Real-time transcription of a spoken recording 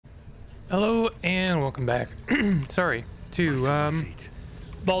Hello and welcome back. Sorry to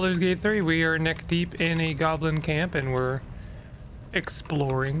Baldur's Gate 3. We are neck deep in a goblin camp and we're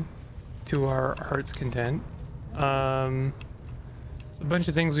exploring to our heart's content. There's a bunch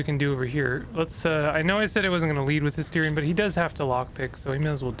of things we can do over here. Let's I know I said I wasn't going to lead with Hysterian, but he does have to lockpick, so he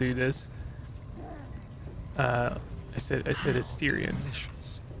may as well do this. I said Hysterian.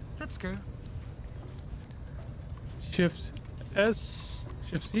 Let's go. Shift S,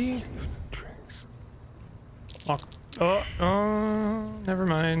 Shift C. Lock. Oh, never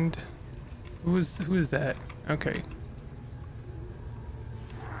mind. Who is that? Okay.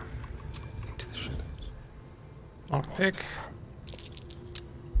 Lockpick.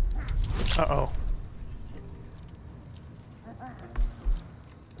 Uh-oh.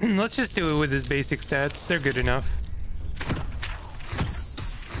 Let's just do it with his basic stats. They're good enough.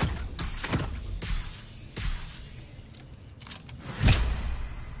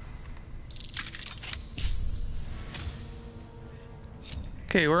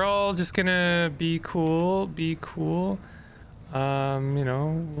 Okay, we're all just gonna be cool, you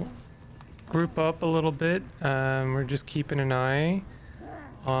know, group up a little bit. We're just keeping an eye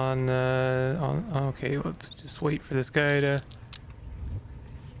on okay, let's just wait for this guy to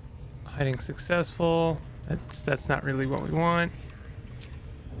hiding successful. That's not really what we want.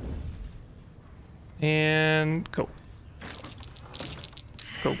 And go.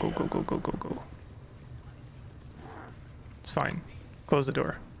 Go. It's fine. Close the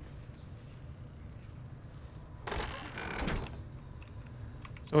door.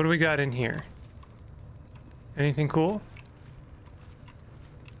 So what do we got in here? Anything cool?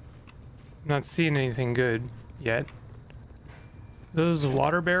 I'm not seeing anything good yet. Those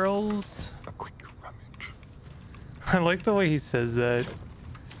water barrels. A quick rummage. I like the way he says that.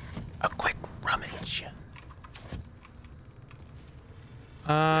 A quick rummage.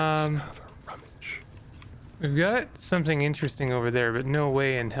 We've got something interesting over there, but no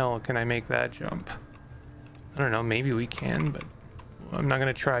way in hell can I make that jump. I don't know, maybe we can, but I'm not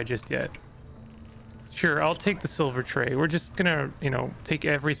gonna try just yet. Sure, I'll take the silver tray. We're just gonna, you know, take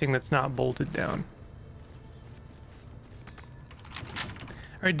everything that's not bolted down.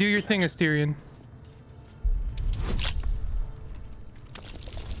 All right, do your thing, Hysterian.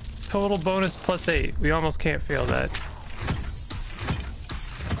 Total bonus +8. We almost can't fail that.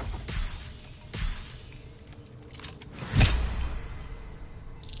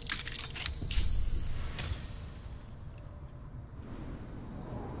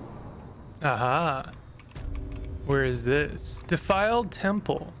 Aha. Where is this? Defiled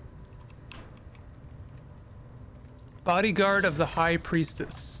Temple. Bodyguard of the High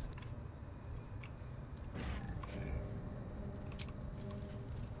Priestess.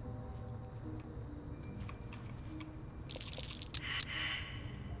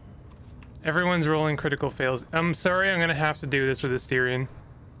 Everyone's rolling critical fails. I'm sorry, I'm gonna have to do this with Hysterian.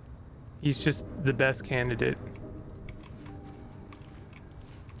 He's just the best candidate.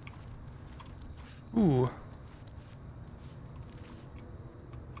 Ooh.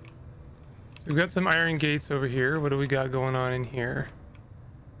 We've got some iron gates over here. What do we got going on in here?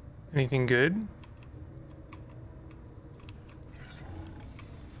 Anything good?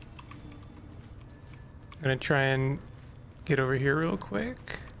 I'm gonna try and get over here real quick.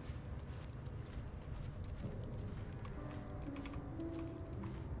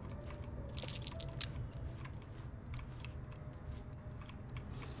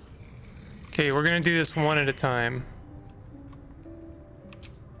 Okay, we're gonna do this one at a time.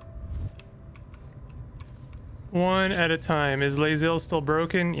 One at a time. Is Lazil still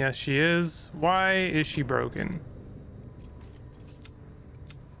broken? Yes, she is. Why is she broken?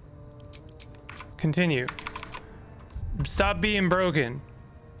 Continue. Stop being broken.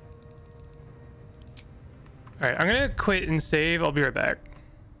 Alright, I'm gonna quit and save. I'll be right back.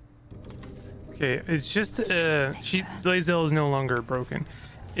 Okay, it's just Lazil is no longer broken.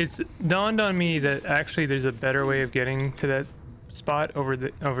 It's dawned on me that actually there's a better way of getting to that spot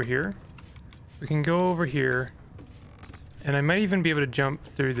over here. We can go over here, and I might even be able to jump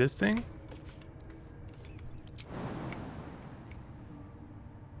through this thing.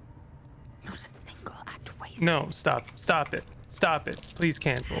 Not a single act wasted. No, stop it, please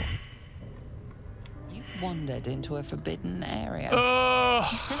cancel. You've wandered into a forbidden area. Oh,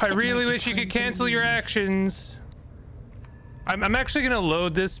 I really wish you could cancel your actions. I'm actually gonna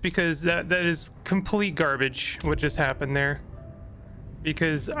load this because that is complete garbage what just happened there.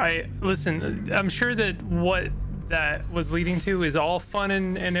 Because listen, I'm sure that what that was leading to is all fun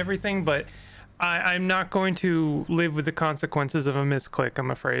and everything, but I'm not going to live with the consequences of a misclick,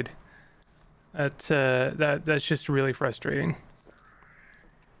 I'm afraid. That's just really frustrating.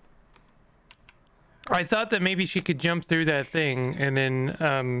 I thought that maybe she could jump through that thing and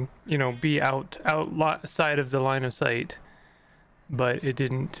then, you know, be outside of the line of sight. But it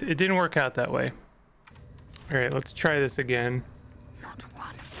didn't work out that way. All right, let's try this again. Not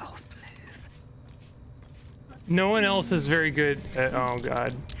one false move. No one else is very good at, oh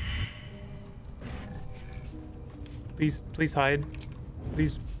God. Please hide.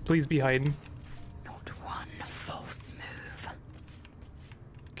 Please be hiding. Not one false move.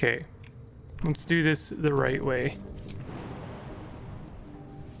 Okay. Let's do this the right way.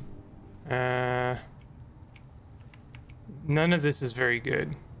 None of this is very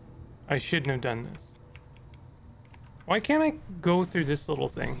good. I shouldn't have done this. Why can't I go through this little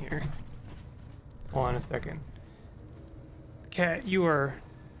thing here? Hold on a second. Cat, you are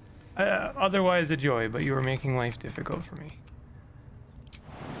otherwise a joy, but you are making life difficult for me.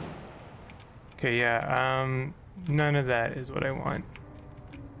 Okay, yeah, none of that is what I want.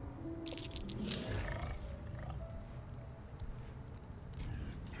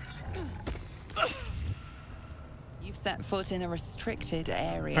 You've set foot in a restricted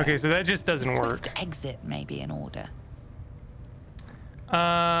area. Okay, so that just doesn't Swift work. exit may be in order.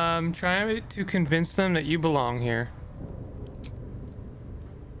 Trying to convince them that you belong here.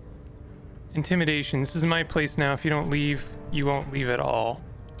 Intimidation. This is my place now. If you don't leave, you won't leave at all.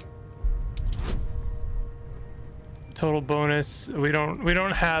 Total bonus. We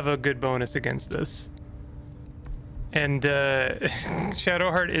don't have a good bonus against this. And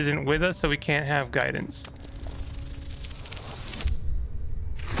Shadowheart isn't with us, so we can't have guidance.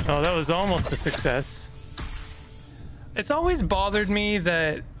 Oh, that was almost a success. It's always bothered me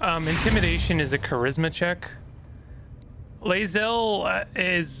that intimidation is a charisma check. Lae'zel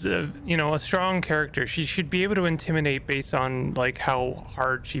is, you know, a strong character. She should be able to intimidate based on like how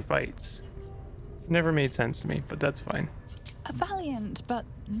hard she fights. It's never made sense to me, but that's fine. A valiant but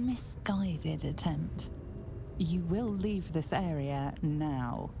misguided attempt. You will leave this area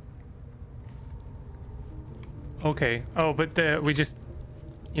now. Okay. Oh, but we just,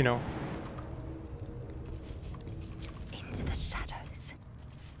 you know. Into the shadows.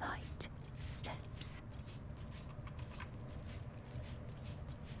 Light steps.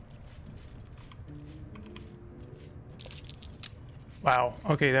 Wow.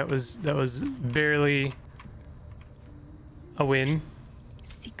 Okay, that was barely a win.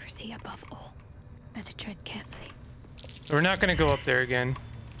 Secrecy above all. Better tread carefully. So we're not gonna go up there again.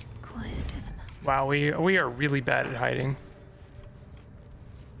 Quiet as a mouse. Wow, we are really bad at hiding.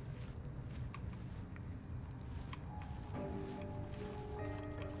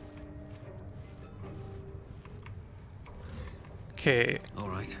 Okay. All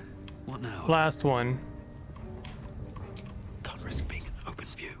right. What now? Last one. Can't risk being in open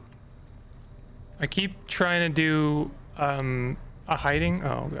view. I keep trying to do a hiding.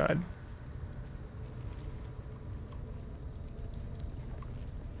 Oh God.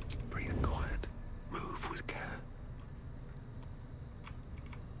 Breathe quiet. Move with care.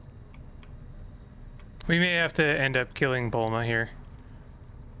 We may have to end up killing Bulma here.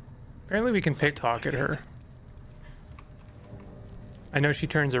 Apparently we can pickpocket her. I know she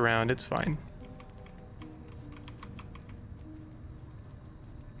turns around, it's fine.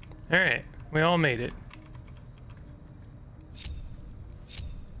 Alright, we all made it.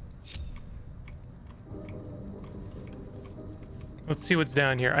 Let's see what's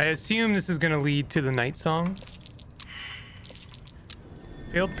down here. I assume this is gonna lead to the night song.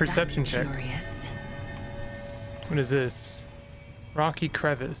 Failed perception check. Curious. What is this? Rocky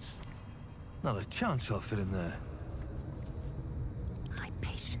crevice. Not a chance I'll fit in there. My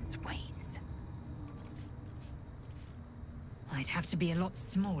patience wanes. I'd have to be a lot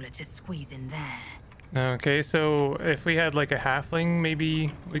smaller to squeeze in there. Okay, so if we had like a halfling,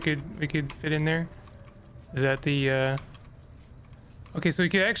 maybe we could fit in there. Is that the Okay, so we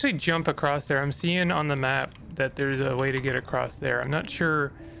could actually jump across there. I'm seeing on the map that there's a way to get across there. I'm not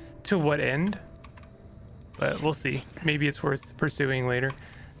sure to what end, but we'll see. Maybe it's worth pursuing later.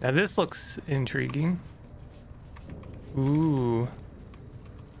 Now this looks intriguing. Ooh.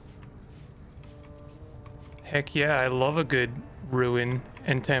 Heck yeah, I love a good ruin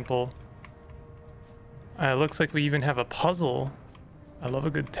and temple. Looks like we even have a puzzle. I love a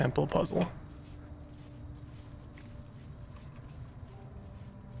good temple puzzle.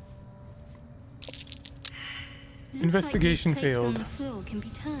 Investigation Looks like these failed. crates on the floor can be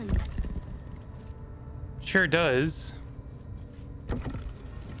turned. Sure does.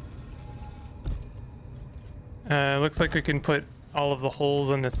 Looks like we can put all of the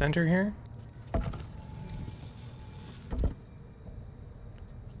holes in the center here.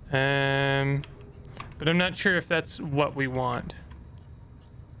 But I'm not sure if that's what we want.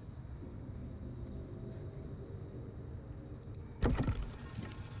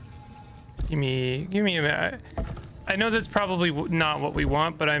 Give me a minute. I know that's probably not what we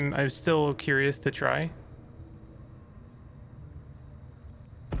want, but I'm still curious to try.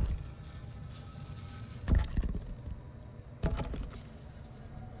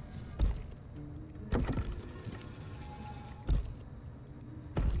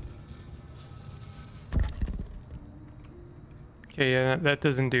 Okay, yeah, that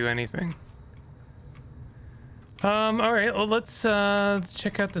doesn't do anything. All right, well, let's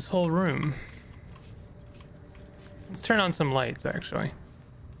check out this whole room. Let's turn on some lights, actually.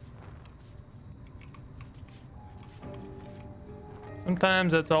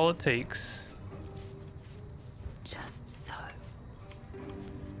 Sometimes that's all it takes. Just so.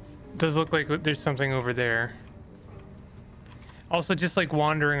 Does look like there's something over there. Also, just like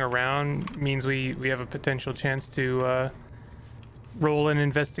wandering around means we have a potential chance to roll an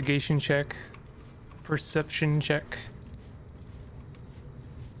investigation check, perception check.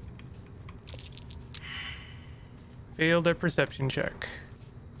 Failed a perception check.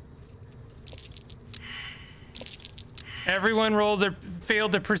 Everyone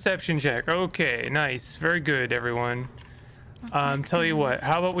failed their perception check. Okay, nice, very good, everyone. Tell you what,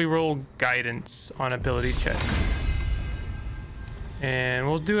 how about we roll guidance on ability checks, and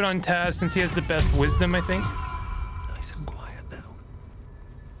we'll do it on Tav since he has the best wisdom, I think. Nice and quiet now.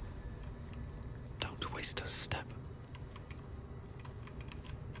 Don't waste a step.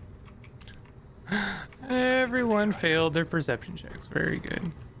 Everyone failed their perception checks. Very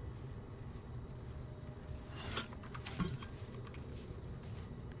good.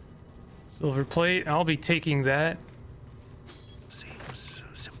 Silver plate. I'll be taking that. Seems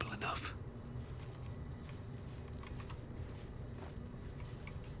simple enough.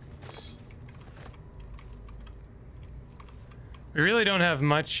 We really don't have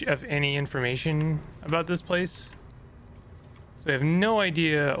much of any information about this place, so we have no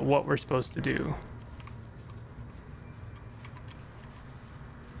idea what we're supposed to do.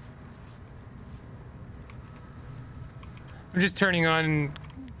 I'm just turning on,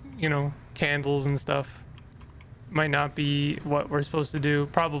 you know, candles and stuff. Might not be what we're supposed to do.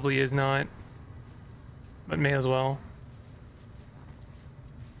 Probably is not, but may as well.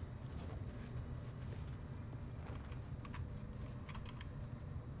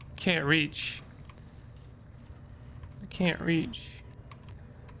 Can't reach. I can't reach.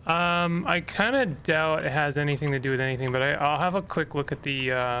 I kind of doubt it has anything to do with anything, but I'll have a quick look at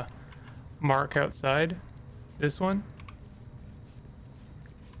the mark outside. This one.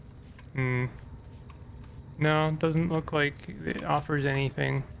 No, it doesn't look like it offers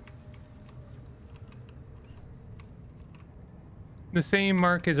anything. The same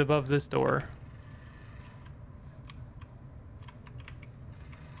mark is above this door.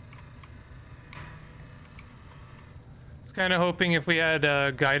 I was kind of hoping if we had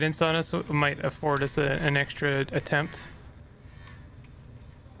guidance on us, it might afford us an extra attempt.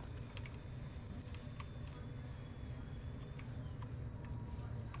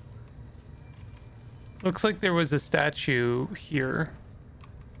 Looks like there was a statue here.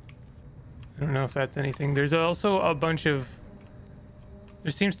 I don't know if that's anything. There's also a bunch of...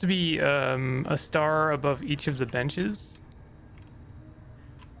 There seems to be a star above each of the benches.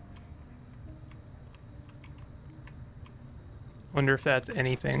 Wonder if that's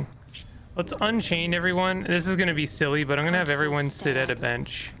anything. Let's unchain everyone. This is going to be silly, but I'm going to have everyone sit at a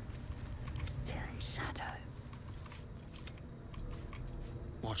bench. Still in shadow.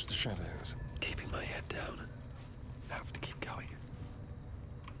 Watch the shadows. Keeping my head down. Have to keep going.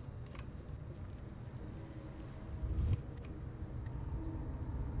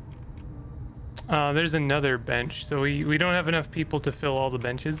 There's another bench, so we don't have enough people to fill all the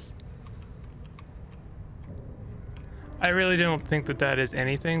benches. I really don't think that that is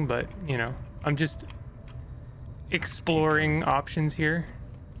anything, but, you know, I'm just exploring options here.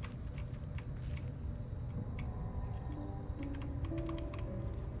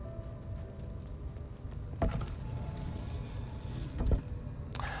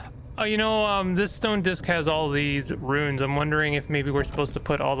 Oh, you know, this stone disc has all these runes. I'm wondering if maybe we're supposed to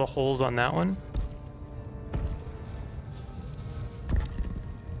put all the holes on that one.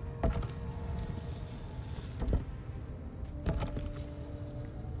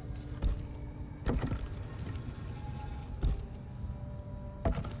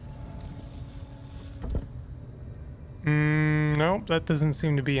 Nope, that doesn't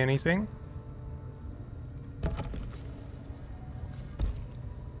seem to be anything.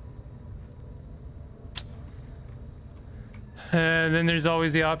 Then there's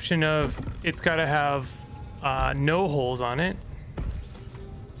always the option of it's got to have no holes on it.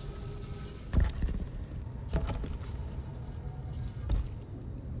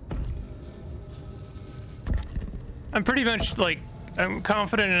 I'm pretty much like, I'm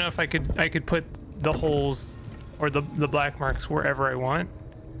confident enough I could put the holes or the black marks wherever I want.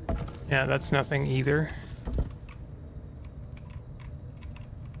 Yeah, that's nothing either.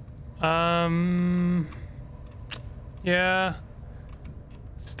 Yeah.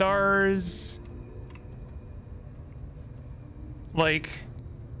 Stars. Like,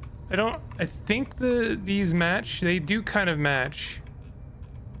 I think these match. They do kind of match.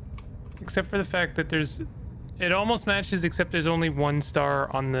 Except for the fact that it almost matches, except there's only one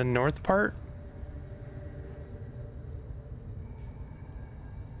star on the north part.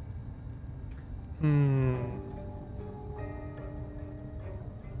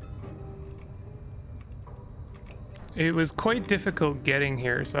 It was quite difficult getting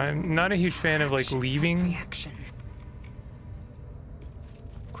here, so I'm not a huge fan of like leaving. Reaction.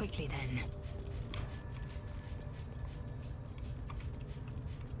 Quickly then.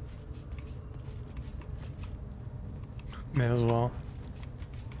 May as well.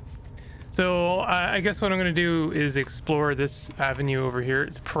 So I guess what I'm gonna do is explore this avenue over here.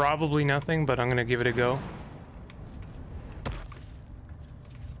 It's probably nothing, but I'm gonna give it a go.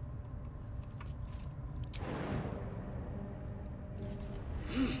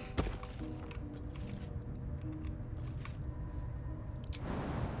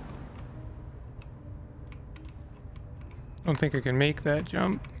 I don't think I can make that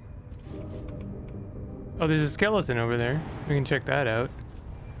jump. Oh, there's a skeleton over there. We can check that out.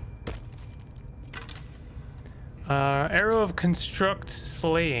 Arrow of construct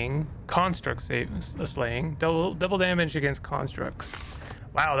slaying. Construct slaying. Double damage against constructs.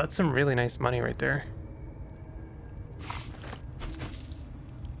 Wow, that's some really nice money right there.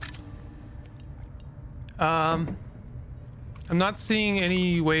 I'm not seeing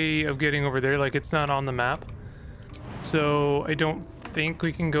any way of getting over there. Like, it's not on the map. So I don't think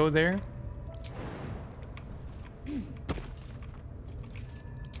we can go there.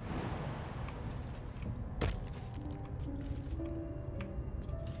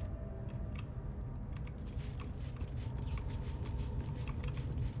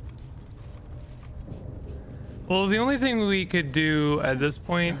 Well, the only thing we could do at this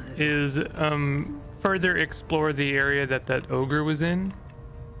point is further explore the area that ogre was in.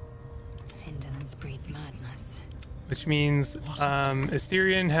 Indolence breeds madness. Which means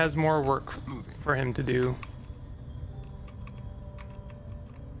Asterion has more work for him to do.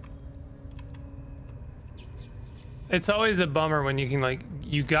 It's always a bummer when you can, like,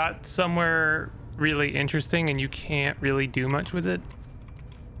 you got somewhere really interesting and you can't really do much with it.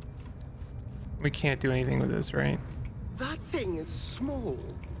 We can't do anything with this, right? That thing is small,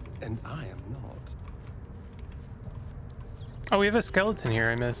 and I am not. Oh, we have a skeleton here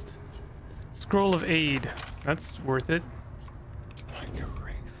I missed. Scroll of Aid. That's worth it. Like a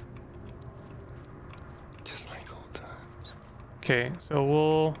wraith. Just like old times. Okay, so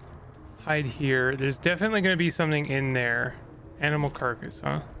we'll hide here. There's definitely going to be something in there. Animal carcass,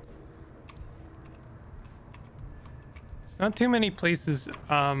 huh? There's not too many places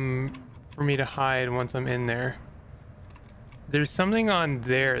for me to hide once I'm in there. There's something on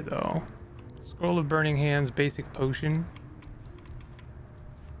there though. Scroll of Burning Hands, basic potion.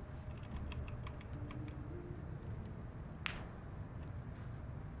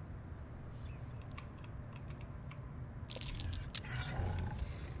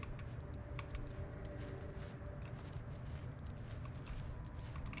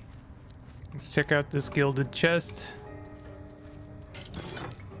 Let's check out this gilded chest.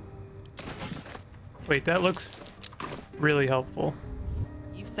 Wait, that looks really helpful.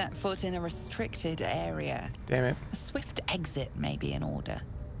 You've set foot in a restricted area. Damn it. A swift exit may be in order.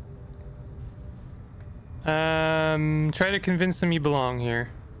 Try to convince them you belong here.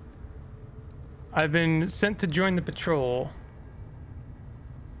 I've been sent to join the patrol.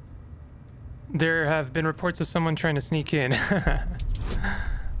 There have been reports of someone trying to sneak in. I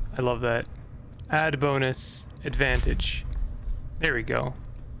love that. Add bonus advantage. There we go.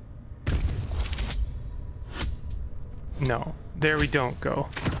 No, there we don't go.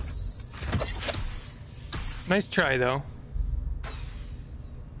 Nice try though.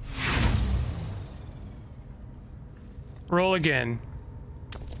 Roll again.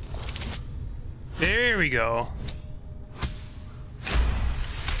 There we go.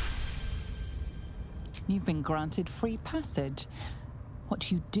 You've been granted free passage.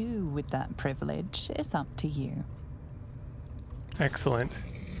 What you do with that privilege is up to you. Excellent.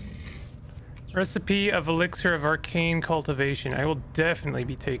 Recipe of elixir of arcane cultivation. I will definitely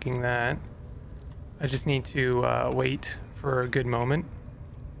be taking that. I just need to wait for a good moment.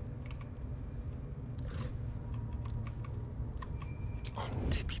 On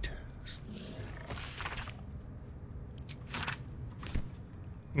tippy toes.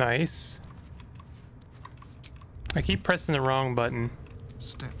 Nice. I keep pressing the wrong button.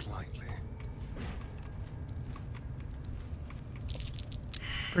 Step lightly.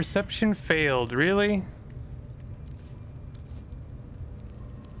 Perception failed. Really?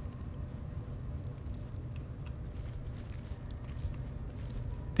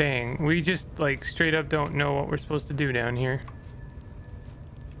 Dang, we just like straight up don't know what we're supposed to do down here.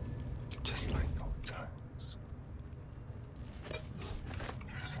 Just like old times.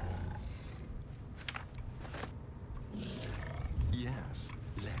 Yes,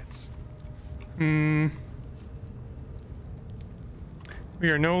 let's. We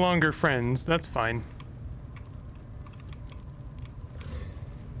are no longer friends. That's fine.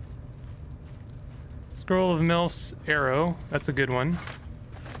 Scroll of Melf's arrow. That's a good one.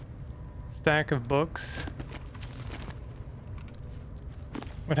 Stack of books.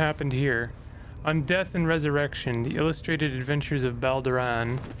 What happened here? On Death and Resurrection, the illustrated adventures of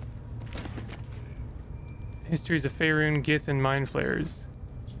Balduran. Histories of Faerun, Gith, and Mind Flayers.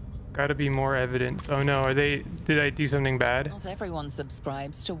 Gotta be more evidence. Oh no, are they... Did I do something bad? Not everyone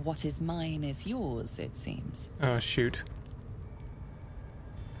subscribes to what is mine is yours, it seems. Oh, shoot.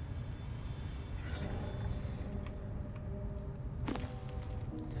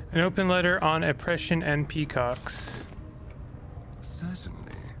 An open letter on oppression and peacocks.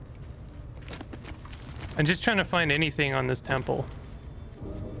 Certainly. I'm just trying to find anything on this temple.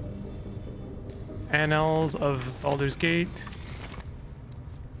 Annals of Baldur's Gate.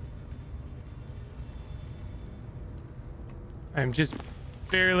 I'm just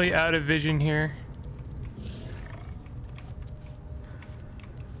barely out of vision here.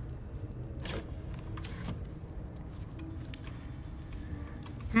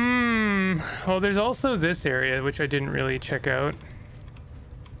 Well, there's also this area, which I didn't really check out.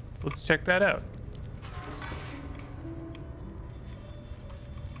 So let's check that out.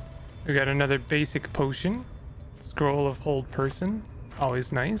 We got another basic potion. Scroll of Hold Person.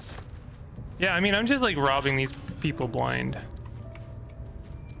 Always nice. Yeah, I mean, I'm just like robbing these people blind.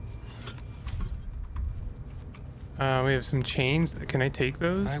 We have some chains. Can I take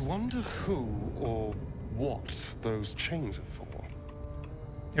those? I wonder who or what those chains are for.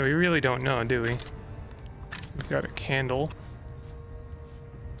 Yeah, we really don't know, do we? We've got a candle.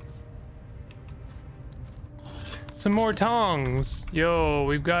 Some more tongs. Yo,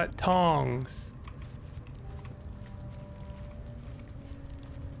 we've got tongs.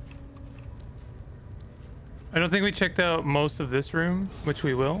 I don't think we checked out most of this room, which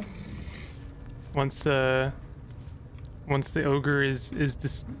we will. Once the ogre is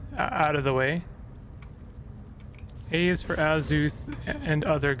just out of the way. A is for Azuth and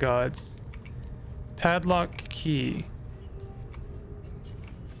other gods. Padlock key.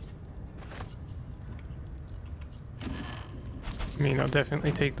 I mean, I'll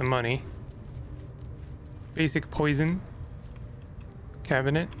definitely take the money. Basic poison.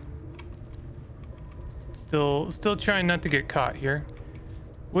 Cabinet. Still trying not to get caught here.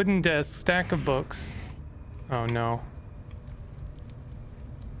 Wooden desk, stack of books. Oh no.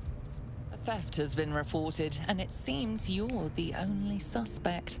 A theft has been reported, and it seems you're the only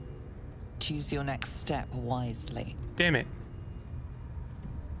suspect. Choose your next step wisely. Damn it.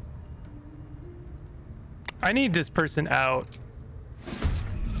 I need this person out.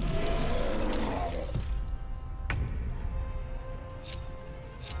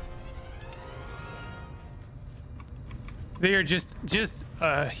 They are just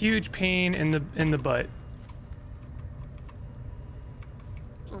a huge pain in the butt.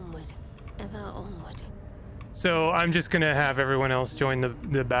 Onward, ever onward. So I'm just gonna have everyone else join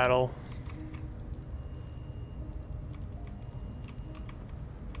the battle.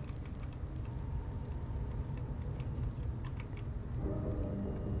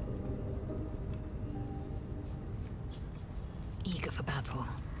 Eager for battle.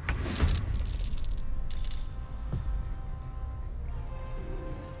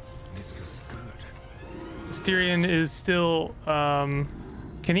 This feels good. Styrian is still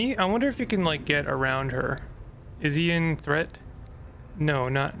can he? I wonder if he can like get around her. Is he in threat? No,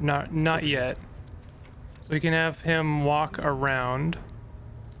 not yet. So we can have him walk around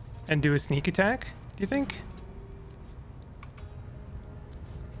and do a sneak attack, do you think?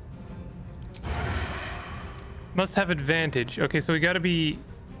 Must have advantage. Okay, so we got to be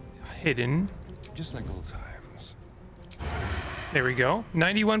hidden. Just like old times. There we go.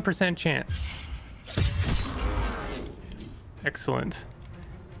 91% chance. Excellent.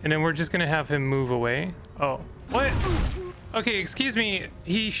 And then we're just gonna have him move away. Oh, what? Okay, excuse me.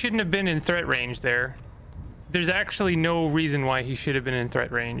 He shouldn't have been in threat range there. There's actually no reason why he should have been in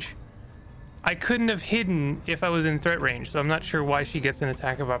threat range. I couldn't have hidden if I was in threat range, so I'm not sure why she gets an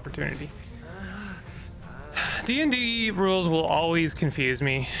attack of opportunity. D&D rules will always confuse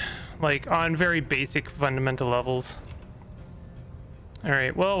me, like on very basic fundamental levels. All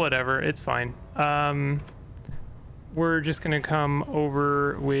right, well, whatever, it's fine. We're just gonna come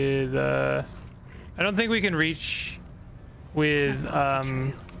over with I don't think we can reach with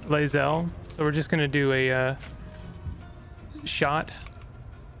Lae'zel, so we're just gonna do a shot.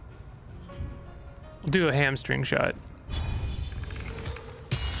 We'll do a hamstring shot.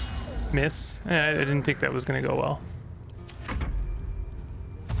 Miss. I didn't think that was gonna go well.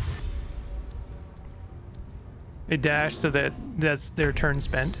 They dash, so that's their turn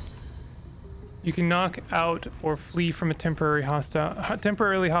spent. You can knock out or flee from a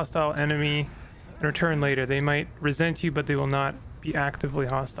temporarily hostile enemy and return later. They might resent you, but they will not be actively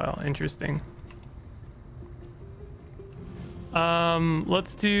hostile. Interesting.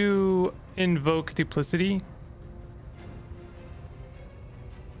 Let's do invoke duplicity.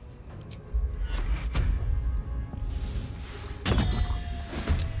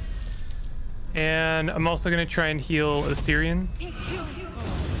 And I'm also going to try and heal Asterion.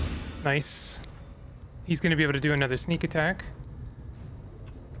 Nice. He's going to be able to do another sneak attack.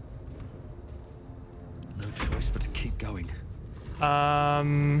 No choice but to keep going.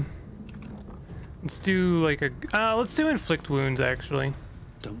 Let's do like a... let's do inflict wounds, actually.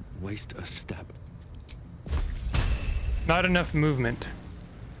 Don't waste a step. Not enough movement.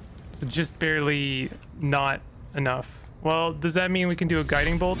 So just barely not enough. Well, does that mean we can do a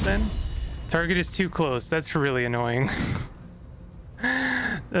guiding bolt then? Target is too close. That's really annoying.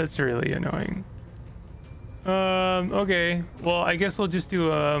 That's really annoying. Okay. Well, I guess we'll just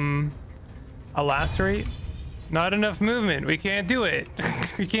do a lacerate. Not enough movement. We can't do it.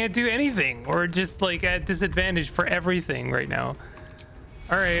 We can't do anything. We're just like at disadvantage for everything right now.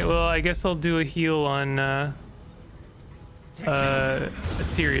 All right. Well, I guess I'll do a heal on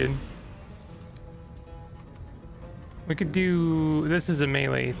Asterion. We could do... This is a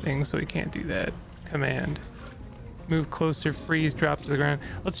melee thing, so we can't do that. Command. Move closer, freeze, drop to the ground.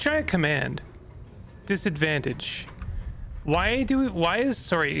 Let's try a command. Disadvantage. Why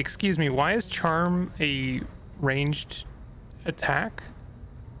is charm a ranged attack?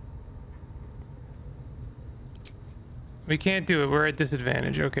 We can't do it. We're at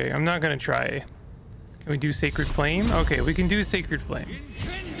disadvantage. Okay, I'm not gonna try. Can we do sacred flame? Okay, we can do sacred flame.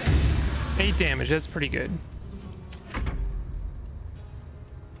 8 damage. That's pretty good.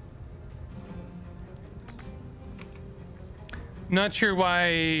 Not sure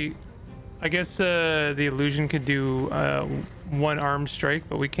why. I guess the illusion could do one arm strike,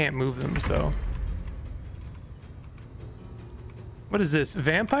 but we can't move them, so. What is this?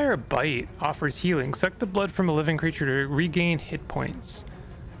 Vampire Bite offers healing. Suck the blood from a living creature to regain hit points.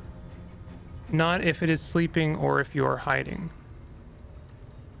 Not if it is sleeping or if you are hiding.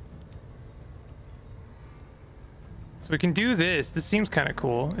 So we can do this. This seems kind of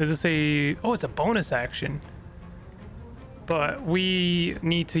cool. Is this a... Oh, it's a bonus action. But we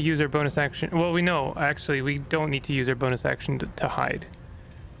need to use our bonus action. Well, we know, actually, we don't need to use our bonus action to hide.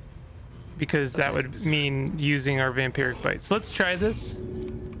 Because that would mean using our vampiric bite. So let's try this.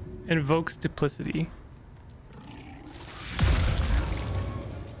 Invokes duplicity.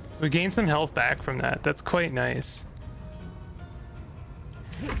 So we gain some health back from that. That's quite nice.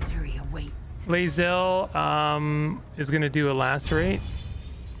 Victory awaits. Lae'zel is going to do a lacerate.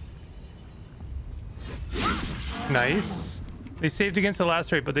 Nice. They saved against the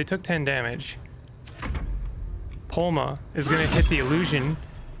lacerate, but they took 10 damage. Polma is going to hit the illusion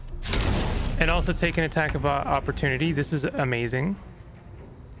and also take an attack of opportunity. This is amazing.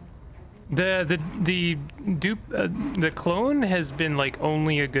 The clone has been like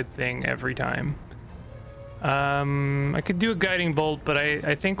only a good thing every time. I could do a guiding bolt, but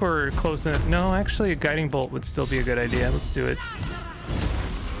I think we're close enough. No, actually a guiding bolt would still be a good idea. Let's do it.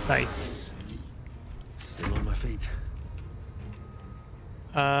 Nice. Still on my feet.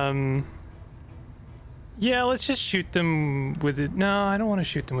 Yeah, let's just shoot them with it. No, I don't want to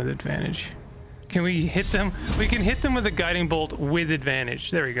shoot them with advantage. Can we hit them? We can hit them with a guiding bolt with advantage.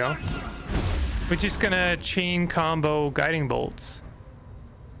 There we go. We're just gonna chain combo guiding bolts.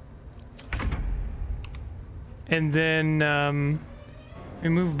 And then we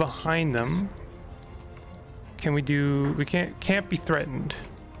move behind them. Can we do... We can't be threatened.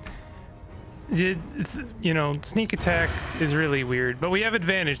 You know, sneak attack is really weird, but we have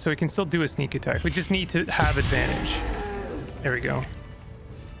advantage, so we can still do a sneak attack. We just need to have advantage. There we go.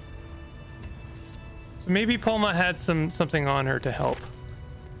 So maybe Polma had something on her to help.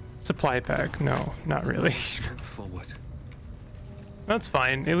 Supply pack. No, not really. Forward. That's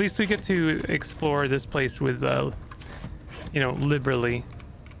fine. At least we get to explore this place with, you know, liberally.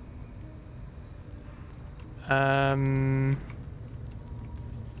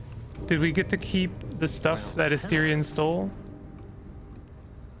 Did we get to keep the stuff that Asterion stole?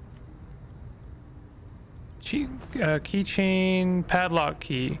 Keychain, padlock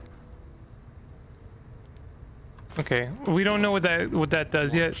key. Okay, we don't know what that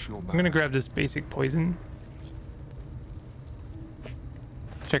does yet. I'm gonna grab this basic poison.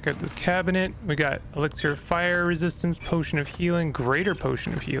 Check out this cabinet. We got elixir of fire resistance, potion of healing, greater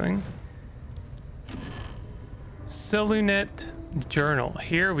potion of healing. Selunet journal.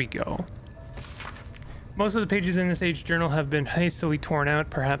 Here we go. Most of the pages in this age journal have been hastily torn out,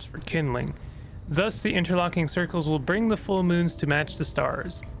 perhaps for kindling. Thus, the interlocking circles will bring the full moons to match the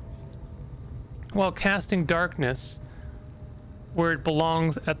stars, while casting darkness where it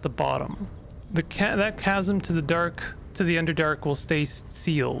belongs at the bottom. That chasm to the underdark will stay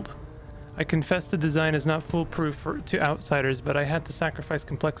sealed. I confess the design is not foolproof to outsiders, but I had to sacrifice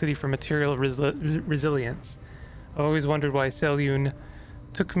complexity for material resilience. I've always wondered why Selûne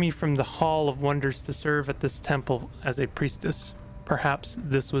took me from the Hall of Wonders to serve at this temple as a priestess. Perhaps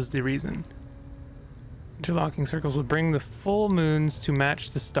this was the reason. Interlocking circles will bring the full moons to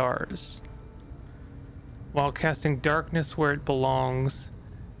match the stars, while casting darkness where it belongs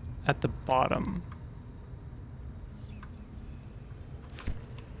at the bottom.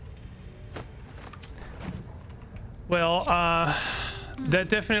 Well, that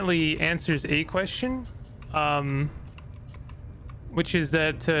definitely answers a question, which is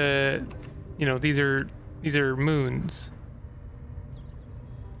that, you know, these are moons.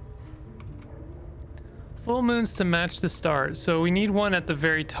 Full moons to match the stars. So we need one at the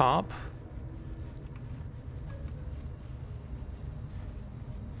very top.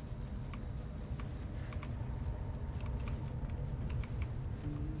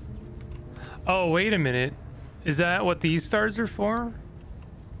 Oh, wait a minute. Is that what these stars are for?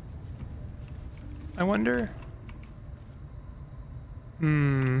 I wonder.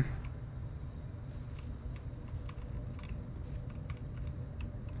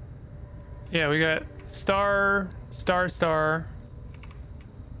 Yeah, we got star, star, star,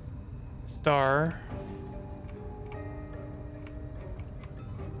 star.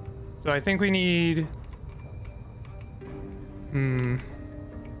 So I think we need...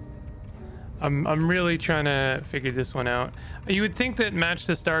 I'm really trying to figure this one out. You would think that match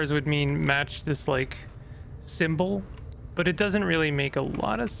the stars would mean match this, like, symbol, but it doesn't really make a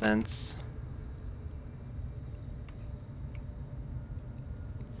lot of sense.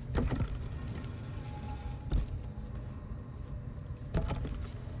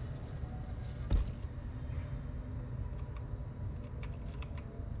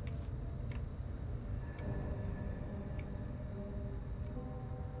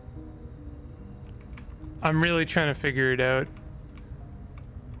 I'm really trying to figure it out.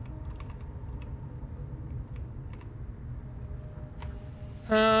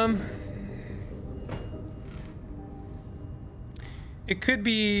 It could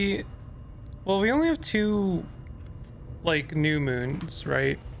be, well, we only have 2 like new moons,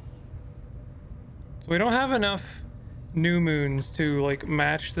 right? So we don't have enough new moons to like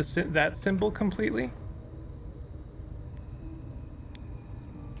match that symbol completely.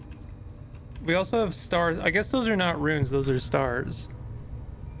 We also have stars. I guess those are not runes, those are stars.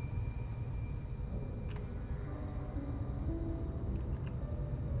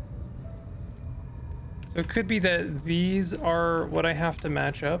 So it could be that these are what I have to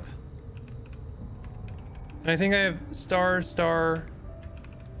match up. And I think I have star, star,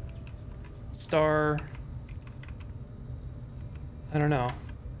 star. I don't know.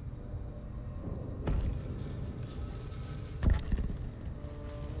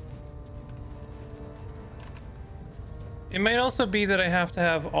 It might also be that I have to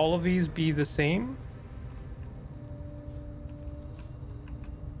have all of these be the same.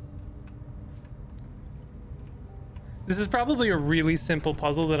 This is probably a really simple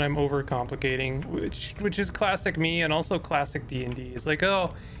puzzle that I'm overcomplicating, which is classic me and also classic D&D. It's like,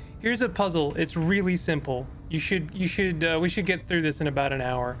 oh, here's a puzzle. It's really simple. We should get through this in about an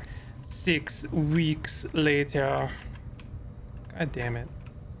hour. 6 weeks later. God damn it.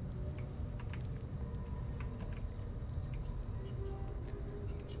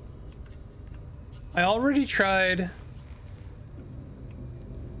 I already tried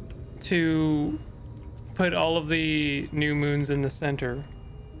to put all of the new moons in the center.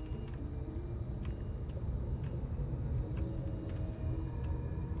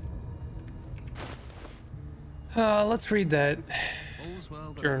 Let's read that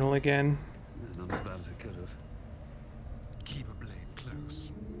journal again. Not as bad as it could have. Keep a blade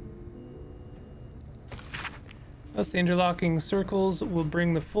close. Thus, the interlocking circles will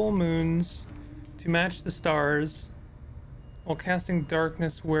bring the full moons to match the stars while casting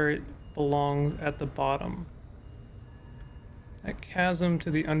darkness where it belongs at the bottom. That chasm to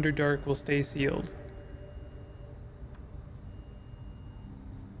the Underdark will stay sealed.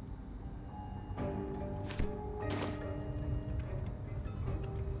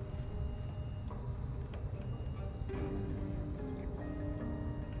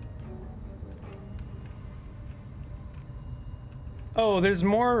 Oh, there's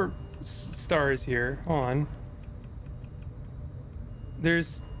more stars here. Hold on.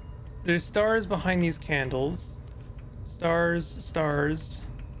 There's stars behind these candles. Stars.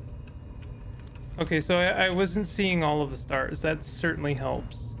 Okay, so I wasn't seeing all of the stars. That certainly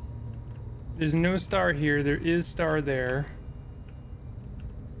helps. There's no star here. There is star there.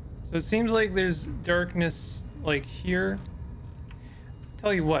 So it seems like there's darkness like here.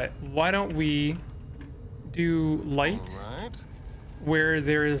 Tell you what, why don't we do light where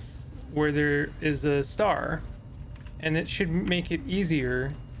there is a star, and it should make it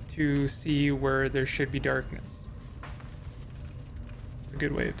easier to see where there should be darkness. It's a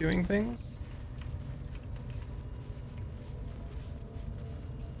good way of doing things.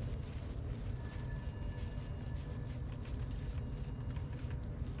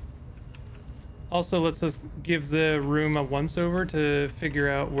 Also, let's just give the room a once over to figure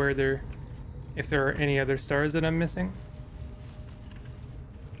out where if there are any other stars that I'm missing.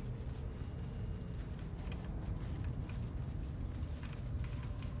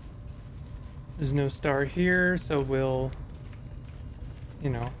 There's no star here, so we'll,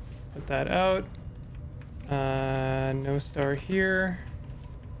 put that out. No star here.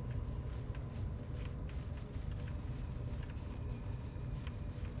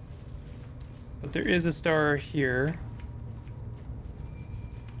 But there is a star here.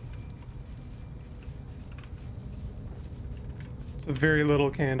 It's a very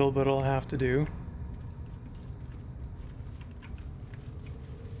little candle, but it'll have to do.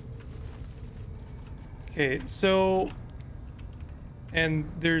 Okay, so, and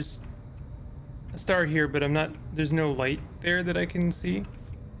there's a star here, but there's no light there that I can see.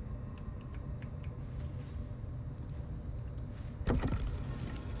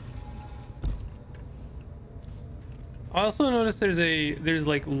 I also noticed there's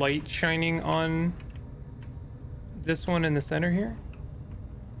like light shining on this one in the center here.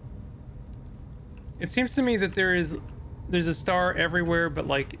 It seems to me that there's a star everywhere, but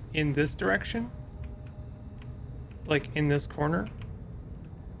like in this direction. Like in this corner.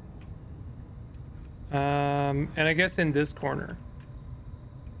 And I guess in this corner.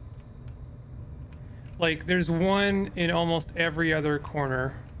 Like there's one in almost every other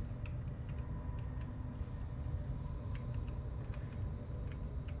corner.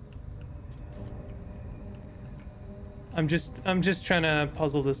 I'm just trying to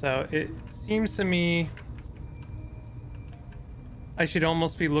puzzle this out. It seems to me I should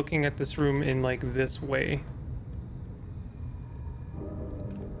almost be looking at this room in like this way.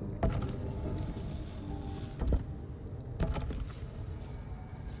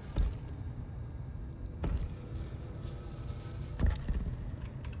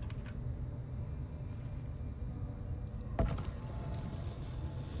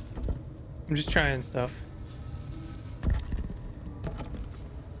 I'm just trying stuff.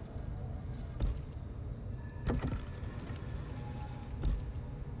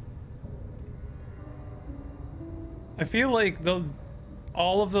 I feel like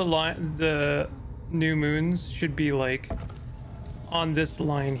all of the new moons should be like on this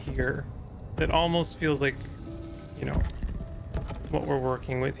line here. That almost feels like, what we're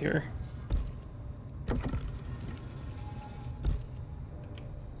working with here.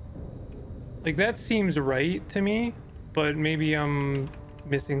 Like that seems right to me, but maybe I'm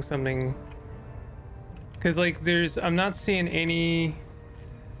missing something. Cause like I'm not seeing any.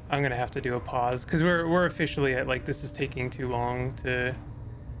 I'm gonna have to do a pause because we're officially at like this is taking too long to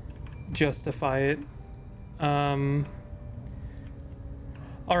justify it. All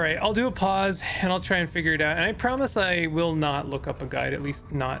right, I'll do a pause and I'll try and figure it out. And I promise I will not look up a guide, at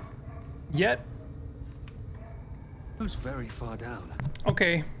least not yet. It was very far down.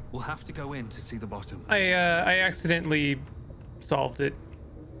 Okay. We'll have to go in to see the bottom. I accidentally solved it.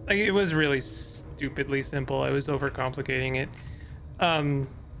 Like, it was really stupidly simple. I was overcomplicating it. I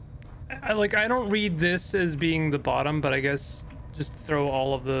don't read this as being the bottom, but I guess just throw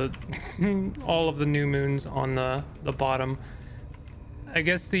all of the all of the new moons on the bottom. I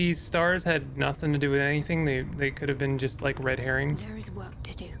guess these stars had nothing to do with anything. They could have been just like red herrings. There is work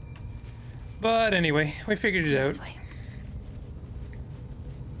to do. But anyway, we figured it out. This way.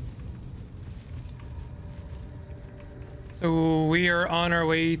 So we are on our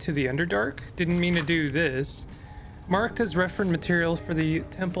way to the Underdark. Didn't mean to do this. Marked as reference material for the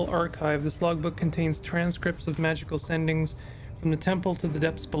temple archive, this logbook contains transcripts of magical sendings from the temple to the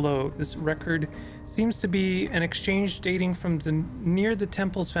depths below. This record seems to be an exchange dating from near the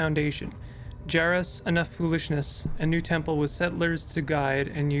temple's foundation. Jarrus, enough foolishness. A new temple with settlers to guide,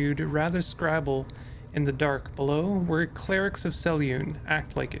 and you'd rather scrabble in the dark below. We're clerics of Selyun.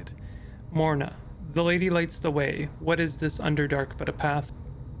 Act like it. Morna. The lady lights the way. What is this Underdark but a path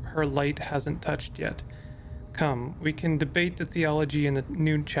her light hasn't touched yet? Come, we can debate the theology in the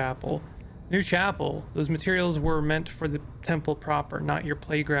new chapel. New chapel? Those materials were meant for the temple proper, not your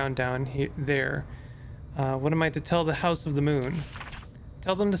playground down there. What am I to tell the House of the Moon?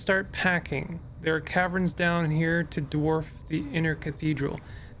 Tell them to start packing. There are caverns down here to dwarf the inner cathedral.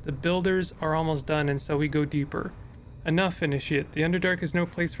 The builders are almost done, and so we go deeper. Enough, Initiate. The Underdark is no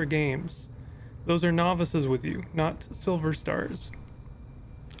place for games. Those are novices with you, not silver stars.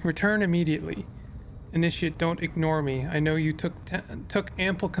 Return immediately. Initiate, don't ignore me. I know you took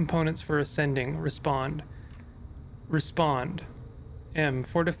ample components for ascending. Respond. Respond.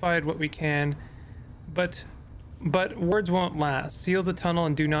 Fortified what we can, but words won't last. Seal the tunnel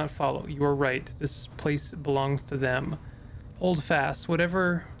and do not follow. You are right. This place belongs to them. Hold fast.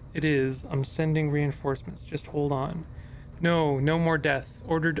 Whatever it is, I'm sending reinforcements. Just hold on. No, no more death.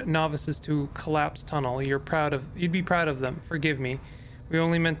 Ordered novices to collapse tunnel. You'd be proud of them. Forgive me. We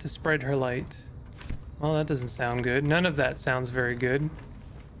only meant to spread her light. Well, that doesn't sound good. None of that sounds very good.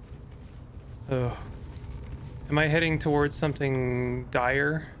 Ugh. Am I heading towards something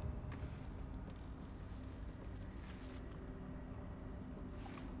dire?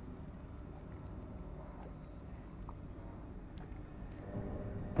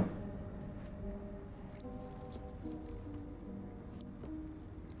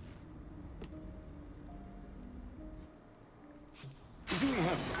 Do you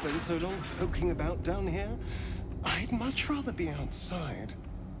have to spend so long poking about down here? I'd much rather be outside,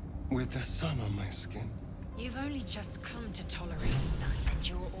 with the sun on my skin. You've only just come to tolerate sun, and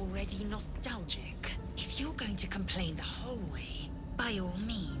you're already nostalgic. If you're going to complain the whole way, by all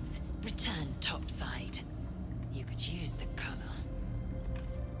means, return topside. You could use the color.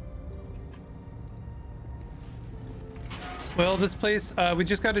 Well, this place, we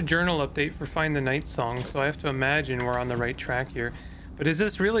just got a journal update for Find the Night Song, so I have to imagine we're on the right track here. But is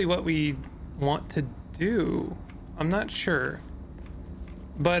this really what we want to do? I'm not sure.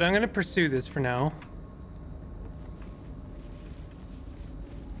 But I'm going to pursue this for now.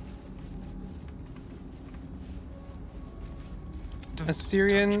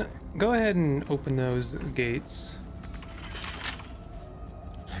 Asterion, go ahead and open those gates.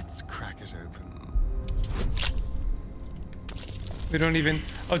 Let's crack it open. We don't even...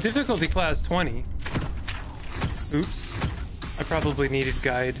 Oh, difficulty class 20. Oops. I probably needed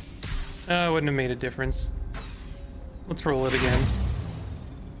guide. It wouldn't have made a difference. Let's roll it again.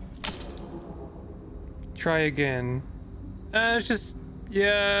 Try again. It's just...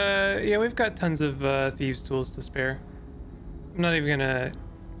 Yeah, we've got tons of thieves' tools to spare. I'm not even gonna...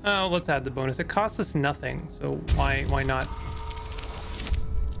 Oh, let's add the bonus. It costs us nothing, so why not?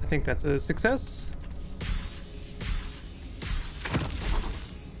 I think that's a success.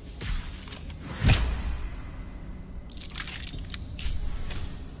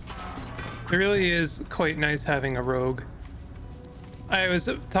 It really is quite nice having a rogue. I was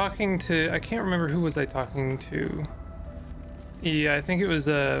talking to... I can't remember who was I talking to. Yeah, I think it was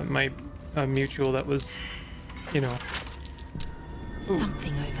my mutual that was, you know...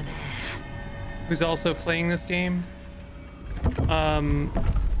 Something over there. Who's also playing this game. I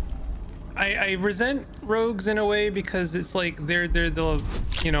resent rogues in a way because it's like they're the,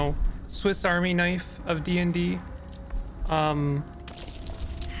 you know, Swiss Army knife of D&D.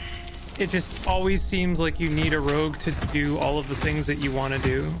 It just always seems like you need a rogue to do all of the things that you want to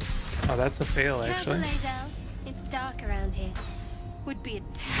do. Oh, that's a fail, actually. Careful, Adele. It's dark around here. Would be a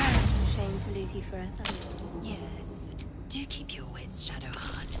terrible shame to lose you forever. Yes. Do keep your wits,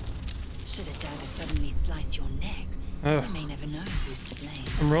 Shadowheart. Should a dagger suddenly slice your neck, Ugh. you may never know who's to blame.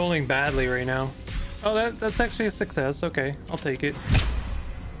 I'm rolling badly right now. Oh, that's actually a success. Okay, I'll take it.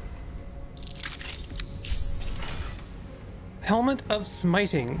 Helmet of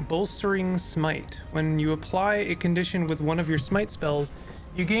Smiting, bolstering smite. When you apply a condition with one of your smite spells,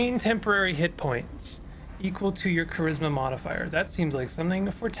 you gain temporary hit points equal to your charisma modifier. That seems like something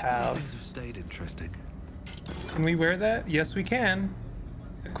for Tav. These things have stayed interesting. Can we wear that? Yes, we can.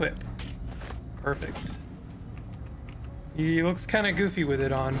 Equip. Perfect. He looks kind of goofy with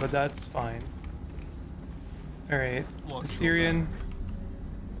it on, but that's fine. Alright. Asterion.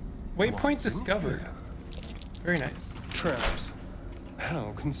 Waypoint discovered. Very nice. traps.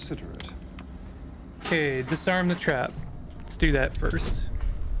 How considerate. Okay, disarm the trap. Let's do that first.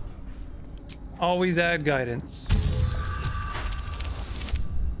 Always add guidance.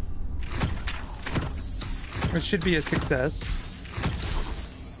 It should be a success.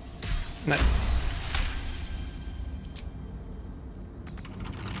 Nice.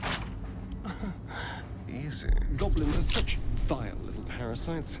 Easy. Goblins are such vile little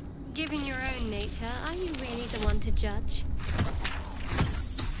parasites. Given your own nature, are you really the one to judge?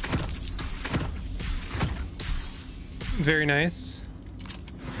 Very nice.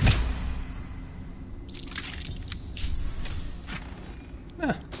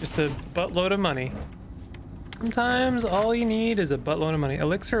 Ah, just a buttload of money. Sometimes all you need is a buttload of money.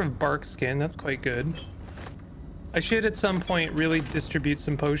 Elixir of bark skin, that's quite good. I should at some point really distribute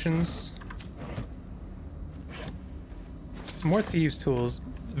some potions. More thieves tools.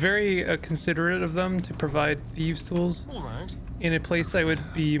 Very considerate of them to provide thieves tools in a place I would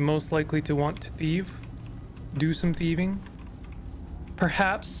be most likely to want to thieve. Do some thieving.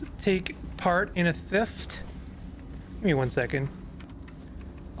 Perhaps take part in a theft. Give me 1 second.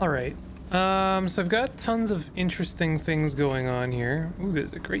 All right. So I've got tons of interesting things going on here. Ooh,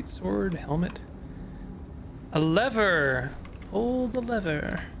 there's a great sword, helmet. A lever. Pull the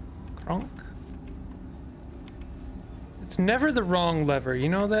lever. Cronk. It's never the wrong lever. You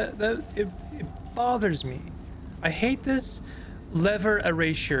know that it bothers me. I hate this lever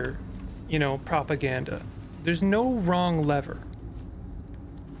erasure, you know, propaganda. There's no wrong lever.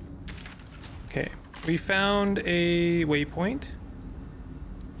 Okay, we found a waypoint.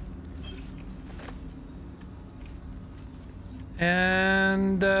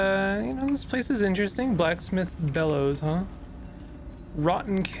 And, you know, this place is interesting. Blacksmith bellows, huh?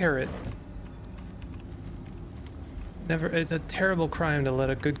 Rotten carrot. Never, it's a terrible crime to let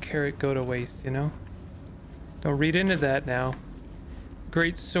a good carrot go to waste, you know? Don't read into that now.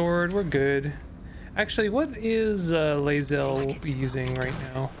 Great sword, we're good. Actually, what is Lae'zel using right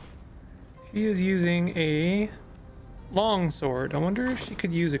now? She is using a long sword. I wonder if she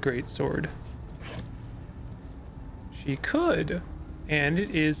could use a great sword. She could, and it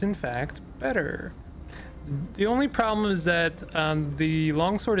is in fact better. The only problem is that the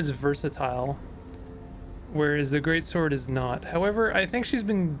longsword is versatile, whereas the greatsword is not. However, I think she's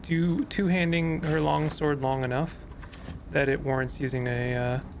been two-handing her longsword long enough that it warrants using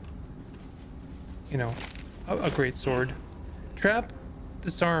a, you know, a greatsword. Trap,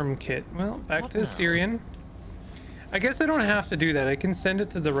 disarm kit. Well, back to Assyrian. I guess I don't have to do that. I can send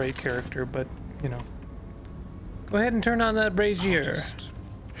it to the right character, but, you know. Go ahead and turn on that brazier. I'll just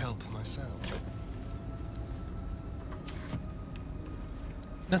help myself.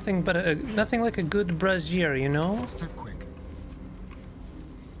 Nothing but nothing like a good brazier, you know? Step quick.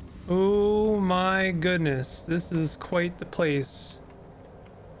 Oh my goodness, this is quite the place.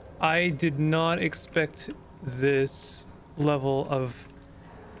 I did not expect this level of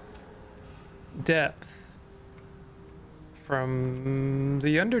depth from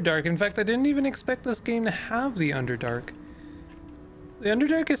the Underdark. In fact, I didn't even expect this game to have the Underdark. The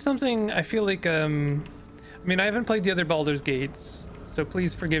Underdark is something I feel like, I mean, I haven't played the other Baldur's Gates, so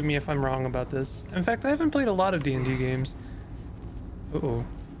please forgive me if I'm wrong about this. In fact, I haven't played a lot of D&D games. Uh-oh.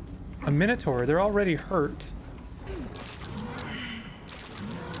 A Minotaur, they're already hurt.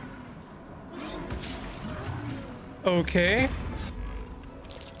 Okay.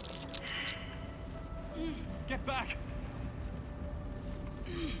 Get back!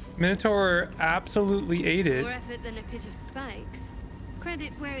 Minotaur absolutely ate it. More effort than a pit of spikes.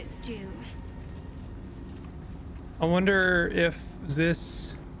 Credit where it's due. I wonder if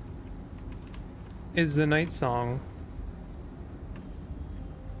this is the night song.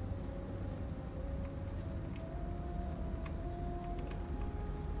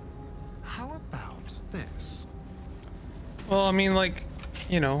 How about this? Well, I mean, like,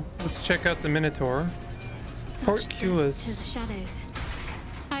 you know, let's check out the Minotaur. Such Portcullis. depth to the shadows.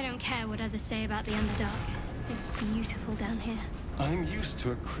 I don't care what others say about the Underdark. It's beautiful down here. I'm used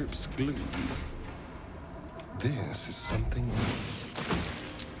to a crypt's gloom. This is something else.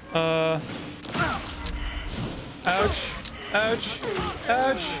 Ouch. Ouch.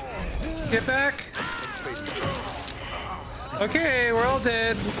 Ouch. Get back. Okay, we're all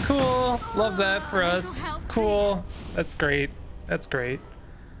dead. Cool. Love that for us. Cool. That's great. That's great.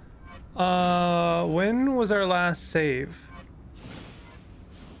 When was our last save?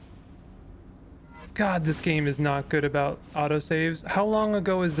 God, this game is not good about autosaves. How long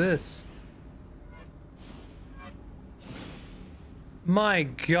ago is this? My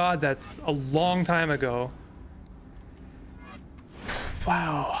God, that's a long time ago.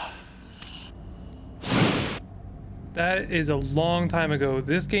 Wow. That is a long time ago.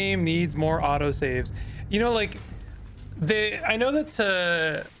 This game needs more autosaves. You know, like, I know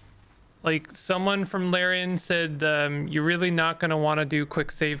that, like, someone from Larian said, you're really not going to want to do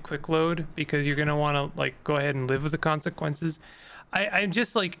quick save, quick load, because you're going to want to, like, go ahead and live with the consequences. I'm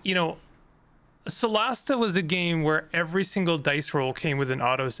just, like, you know, Solasta was a game where every single dice roll came with an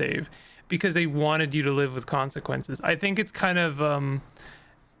autosave, because they wanted you to live with consequences. I think it's kind of,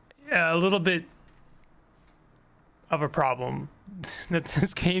 a little bit of a problem that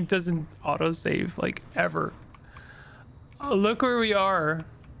this game doesn't autosave, like, ever. Oh, look where we are.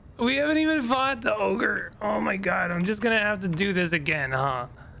 We haven't even fought the ogre. Oh my god, I'm just gonna have to do this again, huh?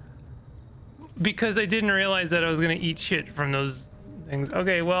 Because I didn't realize that I was gonna eat shit from those things.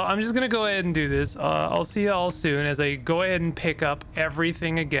 Okay, well, I'm just gonna go ahead and do this. I'll see you all soon as I go ahead and pick up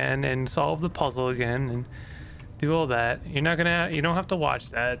everything again and solve the puzzle again and do all that. You don't have to watch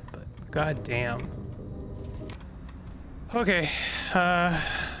that, but god damn. Okay,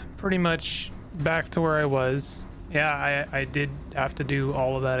 pretty much back to where I was. Yeah, I did have to do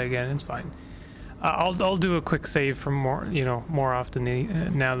all of that again. It's fine. I'll do a quick save from more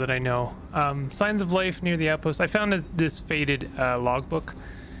often now that I know. Signs of life near the outpost. I found this faded logbook.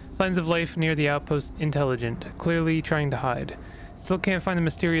 Signs of life near the outpost. Intelligent, clearly trying to hide. Still can't find the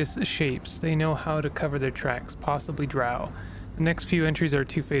mysterious shapes. They know how to cover their tracks, possibly drow. The next few entries are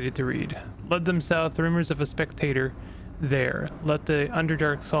too faded to read. Led them south. Rumors of a spectator there. Let the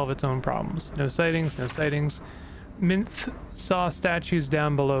Underdark solve its own problems. No sightings, no sightings. Minth saw statues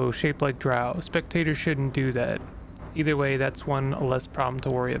down below shaped like drow. Spectators shouldn't do that. Either way, that's one less problem to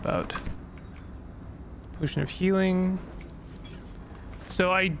worry about. Potion of healing.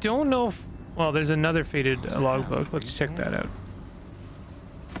 So I don't know if... Well, there's another faded logbook. Let's check that out.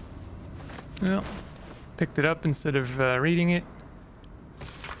 Well, picked it up instead of reading it.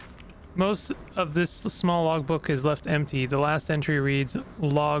 Most of this small logbook is left empty. The last entry reads,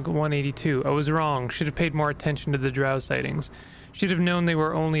 Log 182. I was wrong. Should have paid more attention to the drow sightings. Should have known they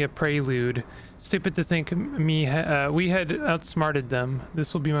were only a prelude. Stupid to think we had outsmarted them.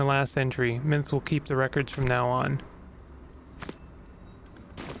 This will be my last entry. Minth will keep the records from now on.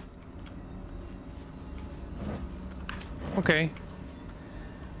 Okay.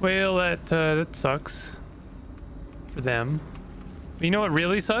 Well, that sucks. For them. But you know what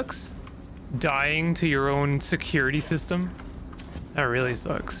really sucks? Dying to your own security system. That really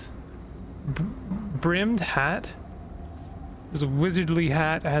sucks. Brimmed hat. This wizardly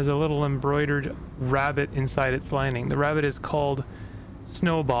hat has a little embroidered rabbit inside its lining. The rabbit is called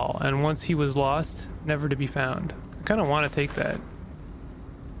Snowball, and once he was lost, never to be found. I kind of want to take that.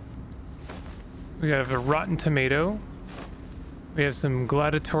 We have a rotten tomato. We have some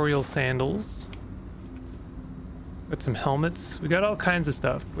gladiatorial sandals. Got some helmets. We got all kinds of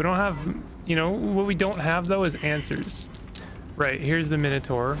stuff. We don't have, you know, what we don't have though is answers. Right, here's the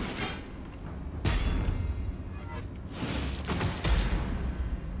Minotaur.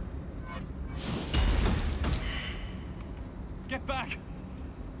 Get back!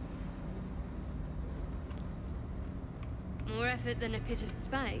 More effort than a pit of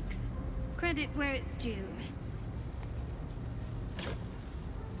spikes. Credit where it's due.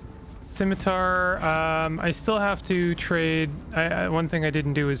 Scimitar. I still have to trade. One thing I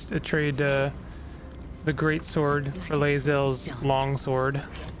didn't do is trade the great sword for Lae'zel's long sword.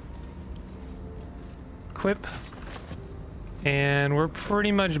 Equip. And we're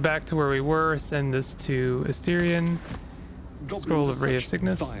pretty much back to where we were. Send this to Asterion. Scroll of Ray of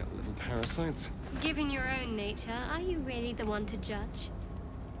Sickness. Vile little parasites. Given your own nature, are you really the one to judge?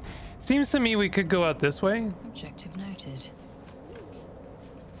 Seems to me we could go out this way. Objective noted.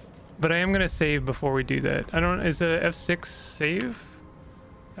 But I am gonna save before we do that. I don't. Is a F6 save?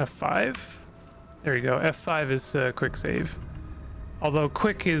 F5? There you go. F5 is quick save. Although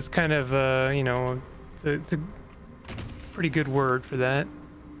quick is kind of you know, it's a pretty good word for that.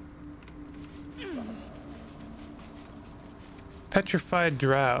 Petrified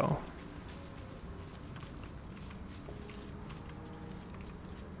drow.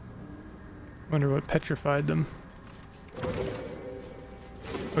 Wonder what petrified them.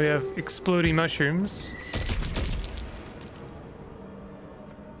 We have exploding mushrooms.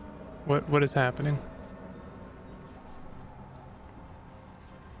 What is happening?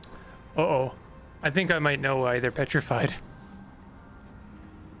 Uh-oh. I think I might know why they're petrified.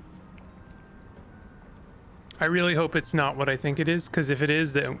 I really hope it's not what I think it is, because if it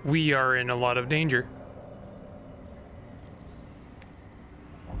is, then we are in a lot of danger.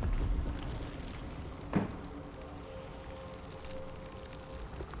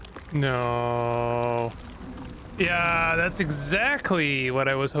 No. Yeah, that's exactly what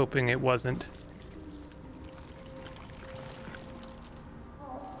I was hoping it wasn't.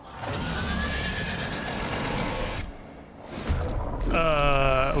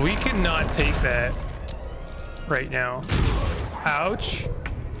 We cannot take that right now. Ouch.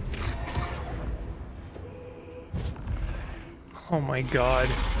 Oh my god.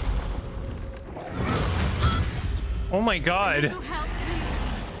 Oh my god.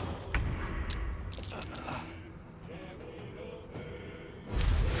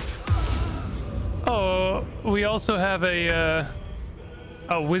 Oh, we also have a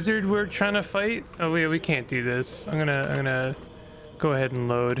wizard we're trying to fight. Oh wait, we can't do this. I'm gonna go ahead and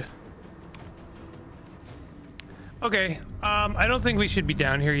load. Okay, I don't think we should be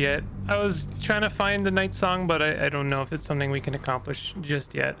down here yet. I was trying to find the night song, but I don't know if it's something we can accomplish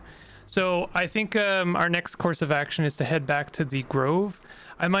just yet. So I think our next course of action is to head back to the Grove.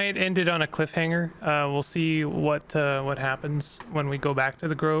 I might end it on a cliffhanger. We'll see what happens when we go back to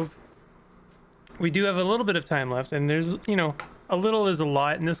the Grove. We do have a little bit of time left, and there's, you know, a little is a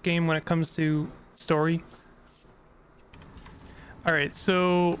lot in this game when it comes to story. All right,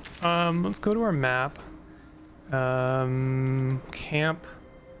 so let's go to our map. Camp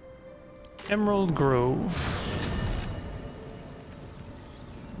Emerald Grove.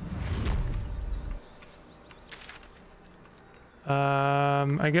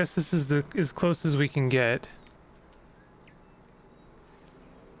 I guess this is as close as we can get.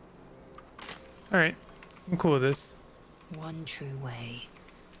 All right, I'm cool with this. One true way.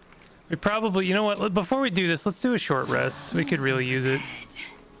 We probably, you know what, before we do this, let's do a short rest. We could really use it.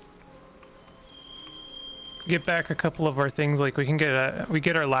 Get back a couple of our things, like we can get we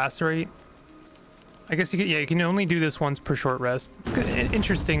get our lacerate. I guess you can only do this once per short rest. It's an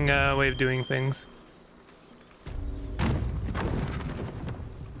interesting way of doing things.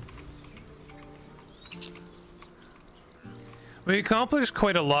 We accomplished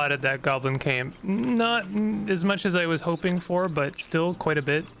quite a lot at that goblin camp. Not as much as I was hoping for, but still quite a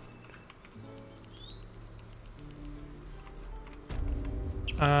bit.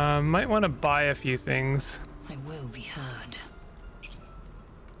 Might want to buy a few things. I will be heard.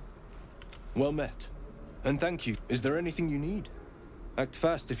 Well met. And thank you. Is there anything you need? Act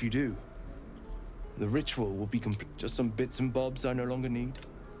fast if you do. The ritual will be complete. Just some bits and bobs I no longer need.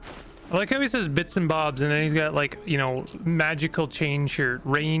 I like how he says bits and bobs, and then he's got, like, you know, magical chain shirt,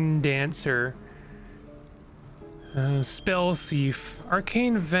 rain dancer, spell thief,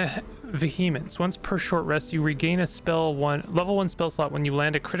 arcane vehemence. Once per short rest, you regain a level 1 spell slot when you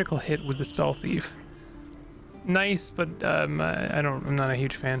land a critical hit with the spell thief. Nice, but I'm not a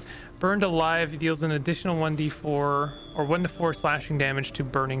huge fan. Burned alive deals an additional 1d4 or 1 to 4 slashing damage to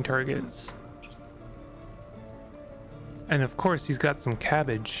burning targets. And of course, he's got some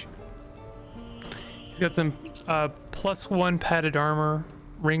cabbage. He's got some +1 padded armor,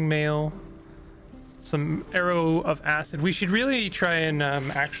 ring mail, some arrow of acid. We should really try and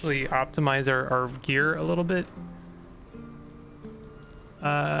actually optimize our gear a little bit.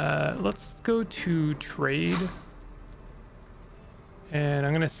 Let's go to trade, and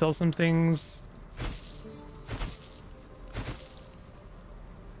I'm gonna sell some things.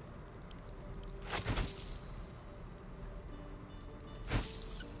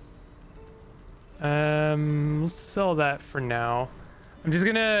 Let's sell that for now. I'm just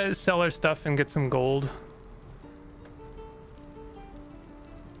gonna sell our stuff and get some gold.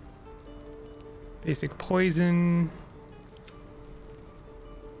 Basic poison.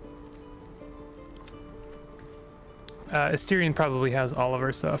 Asterion probably has all of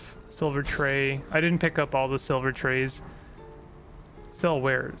our stuff. Silver tray. I didn't pick up all the silver trays. Sell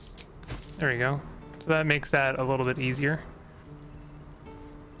wares. There we go. So that makes that a little bit easier.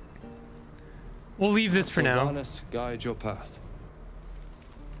 We'll leave this for now. Guide your path.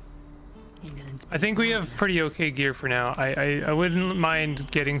 I think we have pretty okay gear for now. I wouldn't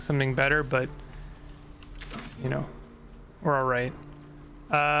mind getting something better, but you know, we're all right.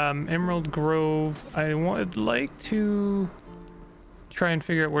 Emerald Grove. I would like to try and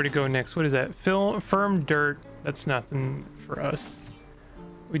figure out where to go next. What is that? Firm dirt. That's nothing for us.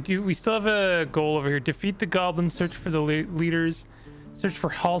 We still have a goal over here. Defeat the goblins. Search for the leaders. Search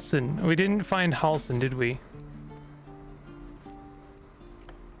for Halsin. We didn't find Halsin, did we?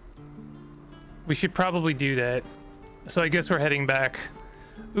 We should probably do that. So I guess we're heading back.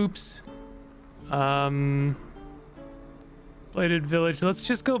 Oops. Blighted Village. Let's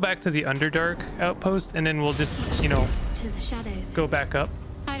just go back to the Underdark outpost, and then we'll just, you know, To the shadows. go back up.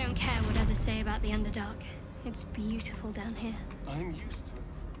 I don't care what others say about the Underdark. It's beautiful down here. I'm used to it.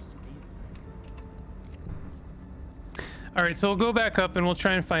 All right, so we'll go back up and we'll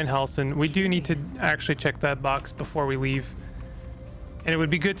try and find Halsin. We do need to actually check that box before we leave. And it would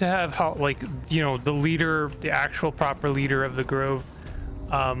be good to have, like, you know, the leader, the actual proper leader of the Grove,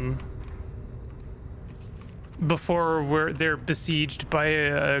 before they're besieged by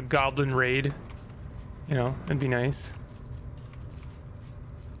a goblin raid. You know, it'd be nice.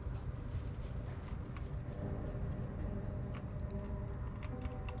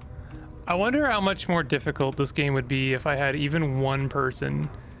 I wonder how much more difficult this game would be if I had even one person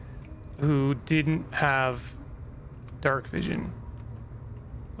who didn't have dark vision.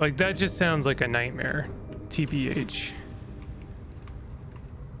 Like, that just sounds like a nightmare, TBH.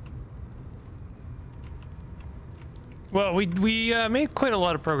 Well, we made quite a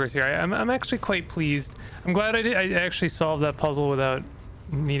lot of progress here. I'm actually quite pleased. I'm glad I actually solved that puzzle without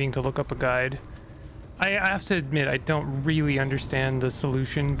needing to look up a guide. I have to admit, I don't really understand the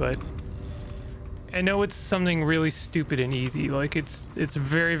solution, but I know it's something really stupid and easy. Like, it's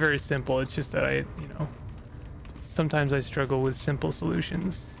very, very simple. It's just that you know, sometimes I struggle with simple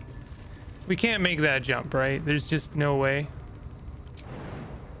solutions. We can't make that jump, right? There's just no way.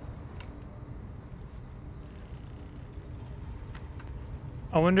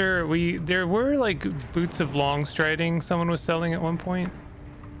 I wonder, there were like boots of long striding someone was selling at one point.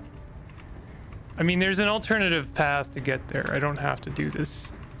 I mean, there's an alternative path to get there. I don't have to do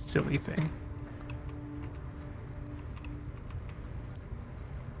this silly thing.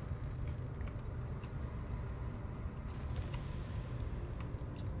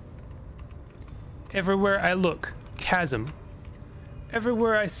 Everywhere I look, chasm.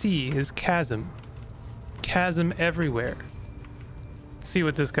 Everywhere I see is chasm. Chasm everywhere. Let's see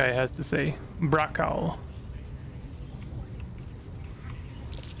what this guy has to say. Brakal.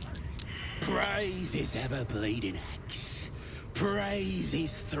 Praise his ever-bleeding axe. Praise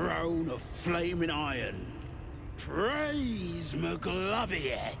his throne of flaming iron. Praise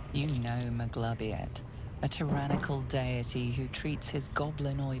Maglubiet. You know Maglubiet, a tyrannical deity who treats his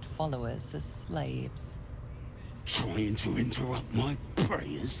goblinoid followers as slaves. Trying to interrupt my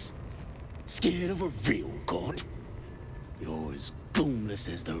prayers? Scared of a real god? You're as goonless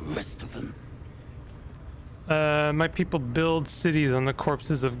as the rest of them. My people build cities on the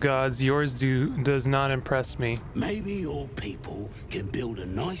corpses of gods. Yours does not impress me. Maybe your people can build a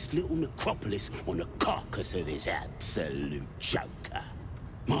nice little necropolis on the carcass of this absolute joker.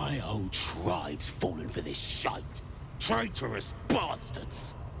 My whole tribe's fallen for this shite. Traitorous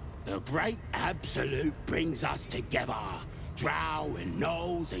bastards. The great absolute brings us together. Drow and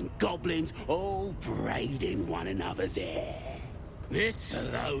gnolls and goblins all braiding one another's hair. It's a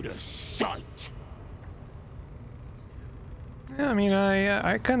load of shite. Yeah, I mean,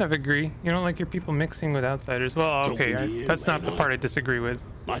 I kind of agree. You don't like your people mixing with outsiders. Well, okay, that's not the part I disagree with.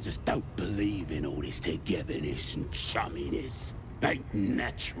 I just don't believe in all this togetherness and chumminess. Ain't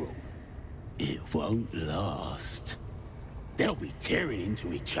natural. It won't last. They'll be tearing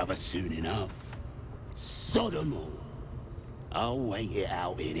into each other soon enough. Sodom all. I'll wait it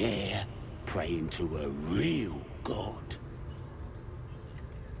out in here, praying to a real god.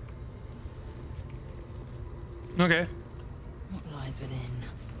 Okay. What lies within?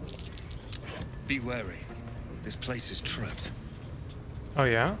 Be wary. This place is trapped. Oh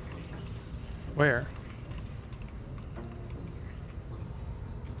yeah? Where?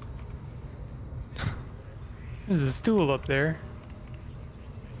 There's a stool up there.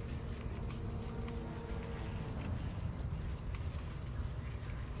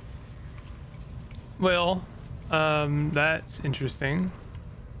 Well, that's interesting.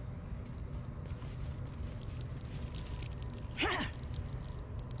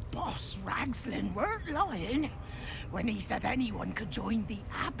 Boss Ragslin weren't lying when he said anyone could join the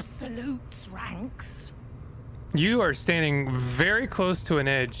Absolute's ranks. You are standing very close to an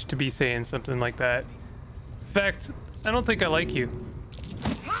edge to be saying something like that. In fact, I don't think I like you.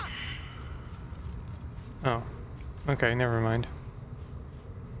 Oh. Okay, never mind.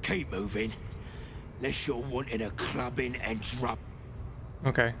 Keep moving. Unless you're wanting a clubbing and drop.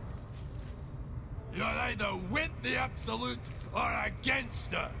 Okay. You're either with the Absolute or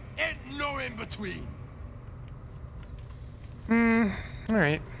against her. Ain't no in between.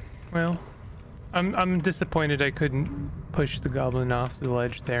 Alright. Well, I'm disappointed I couldn't push the goblin off the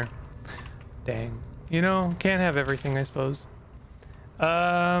ledge there. Dang. You know, can't have everything, I suppose.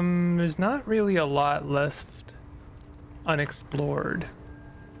 There's not really a lot left unexplored.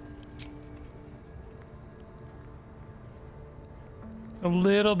 A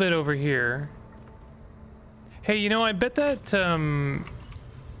little bit over here. Hey, you know, I bet that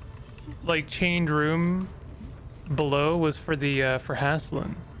like chained room below was for the for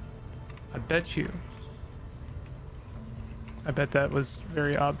Haslin. I bet you. I bet that was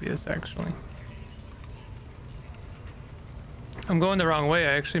very obvious, actually. I'm going the wrong way.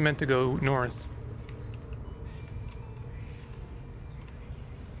 I actually meant to go north.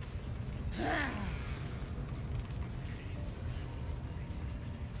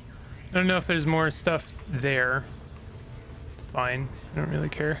 I don't know if there's more stuff there. It's fine. I don't really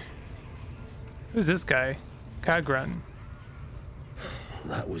care. Who's this guy? Kagran.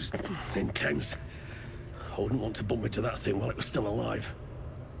 That was intense. I wouldn't want to bump into that thing while it was still alive.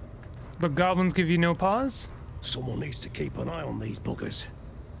 But goblins give you no pause? Someone needs to keep an eye on these buggers.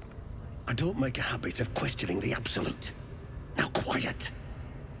 I don't make a habit of questioning the absolute. Now quiet.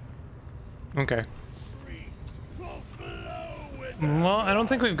 Okay. Well, I don't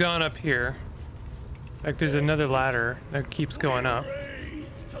think we've gone up here. Like, there's another ladder that keeps going up. What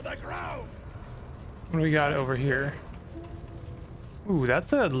do we got over here? Ooh,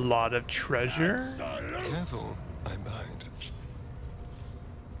 that's a lot of treasure. Careful, I might.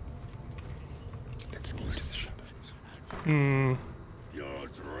 Let's go to the shadows. Your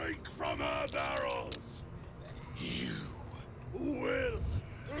drink from her barrels. You will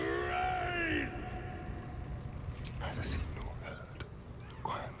reign. Neither seen nor heard.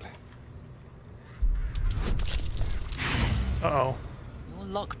 Quietly. Uh-oh. Your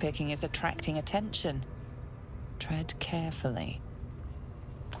lockpicking is attracting attention. Tread carefully.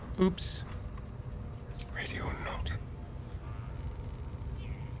 Oops. Radio or not.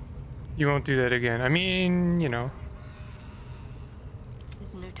 You won't do that again. I mean, you know.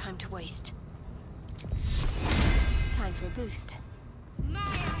 There's no time to waste. Time for a boost.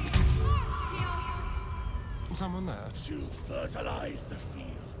 Someone there? She'll fertilize the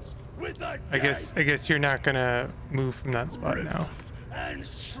fields with the I guess you're not gonna move from that spot now. and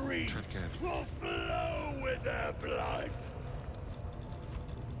streams will flow with their blood.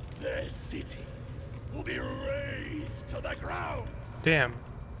 Their cities will be razed to the ground. Damn.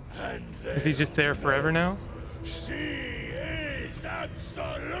 And Is he just there forever now? she is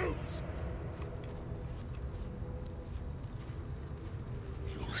absolute.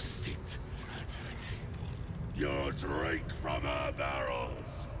 You'll sit at her table. You'll drink from her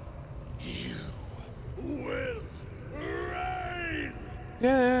barrels. You will reign.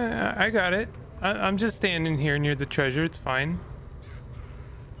 Yeah, I got it. I'm just standing here near the treasure. It's fine.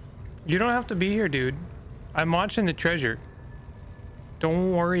 You don't have to be here, dude. I'm watching the treasure.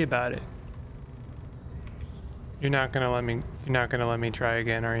 Don't worry about it. You're not gonna let me try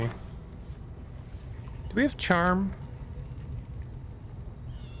again, are you? Do we have charm?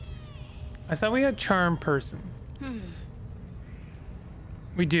 I thought we had charm person.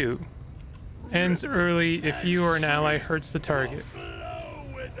 We do. Ends early if you or an ally hurts the target.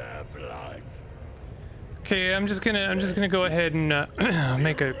 Okay, I'm just gonna go ahead and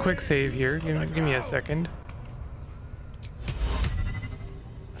make a quick save here. Give me a second.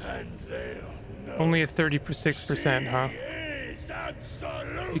 Only a 36%, huh?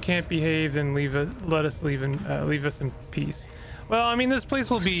 You can't behave, then let us leave us in peace. Well, I mean, this place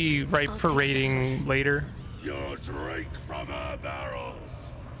will be ripe for raiding later. Your drink from her barrels.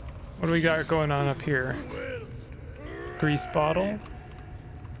 What do we got going on up here? Grease bottle.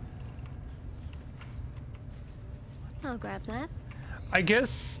 I'll grab that. I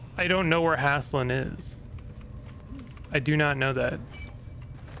guess I don't know where Haslin is. I do not know that.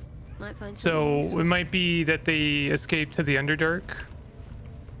 Might find So it might be that they escaped to the Underdark.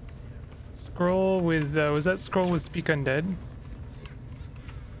 Scroll with was that scroll with Speak Undead?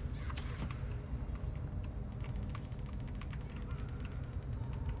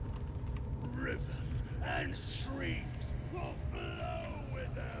 Rivers and streams will flow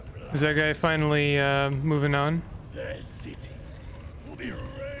with their blood. Is that guy finally moving on? Their cities will be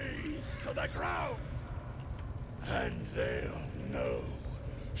razed to the ground. And they'll know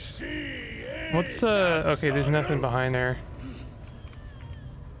she is What's okay, there's nothing behind there.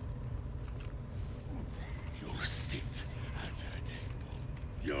 You'll sit at her table.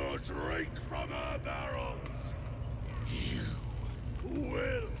 You'll drink from her barrels. You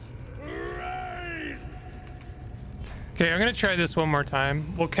will reign. Okay, I'm gonna try this one more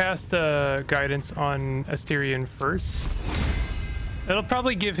time. We'll cast guidance on Asterion first. It'll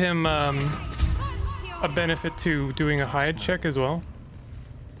probably give him a benefit to doing a hide check as well.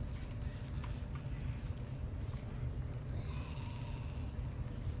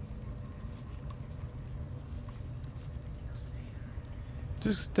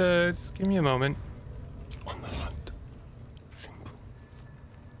 Just give me a moment. On the hunt. Simple.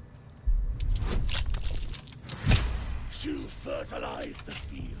 She'll fertilize the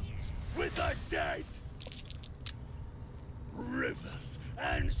fields with the dead. Rivers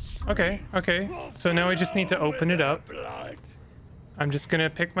and streams Okay. So now I just need to open it up. blood. I'm just gonna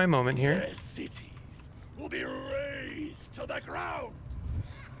pick my moment here. Their cities will be razed to the ground.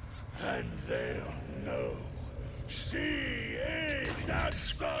 And they'll know she is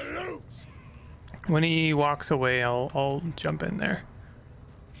absolute. When he walks away, I'll jump in there.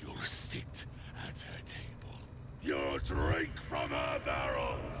 You'll Your drink from her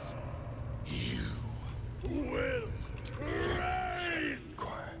barrels. You will reign.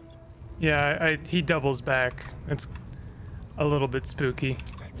 Yeah, he doubles back. It's a little bit spooky.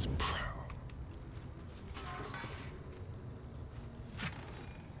 Let's prowl.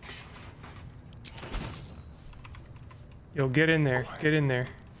 Yo, get in there. Get in there.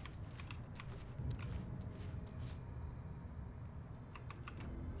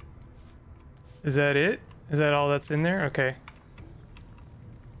 Is that it? Is that all that's in there? Okay.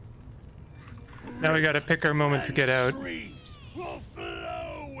 Now we gotta pick our moment to get out.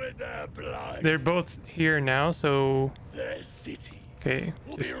 They're both here now, so... Okay,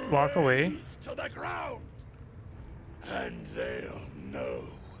 just walk away. To the ground. And they'll know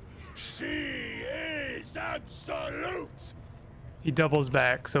she is absolute. He doubles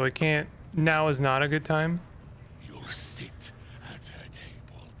back, so it can't... Now is not a good time. You'll sit at her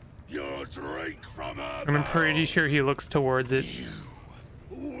table. You'll drink from her. I'm pretty sure he looks towards it. You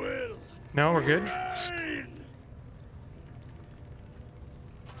will. No, we're good. Reign.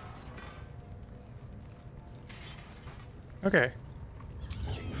 Okay.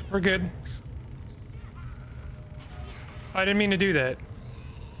 We're good. I didn't mean to do that.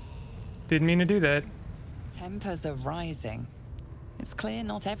 Didn't mean to do that. Tempers are rising. It's clear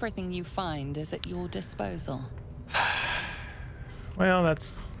not everything you find is at your disposal. Well,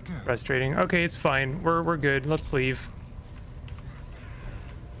 that's frustrating. Okay, it's fine. We're good. Let's leave.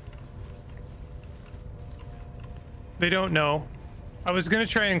 They don't know. I was gonna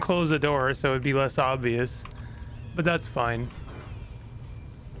try and close the door so it'd be less obvious, but that's fine.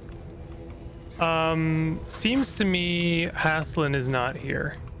 Seems to me Haslin is not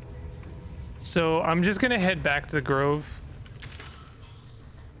here. So I'm just gonna head back to the Grove.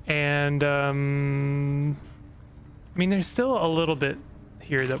 And I mean, there's still a little bit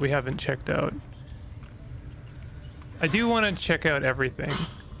here that we haven't checked out. I do want to check out everything.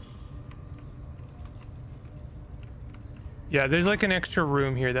 Yeah, there's like an extra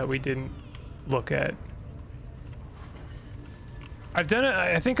room here that we didn't look at. I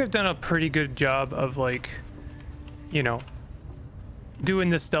think I've done a pretty good job of, like, you know, doing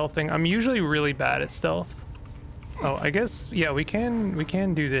the stealth thing. I'm usually really bad at stealth. Oh, I guess, yeah, we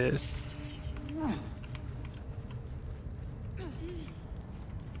can do this.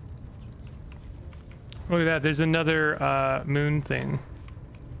 Look at that, there's another moon thing.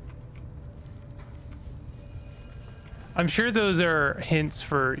 I'm sure those are hints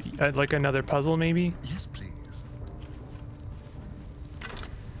for like another puzzle, maybe. Yes, please.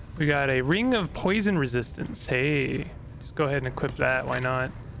 We got a ring of poison resistance. Hey, just go ahead and equip that. Why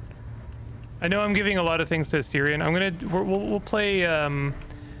not? I know I'm giving a lot of things to Assyrian. We'll play,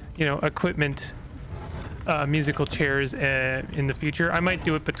 you know, equipment, musical chairs in the future. I might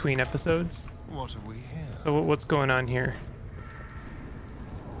do it between episodes. What have we here? So what's going on here?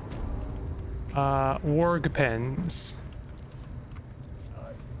 Warg pens.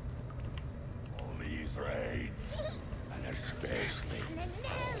 All these raids, and especially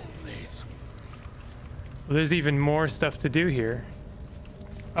this. Well, there's even more stuff to do here.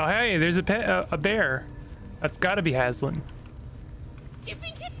 Oh, hey, there's a bear. That's got to be Haslin. Do you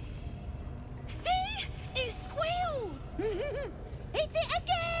think it... See? It squealed! Hit it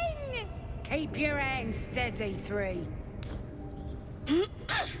again! Keep your hands steady, 3.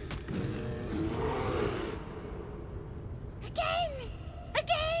 Again!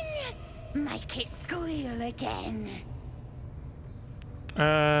 Again! Make it squeal again.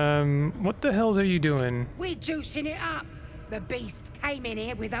 What the hells are you doing? We're juicing it up. The beast came in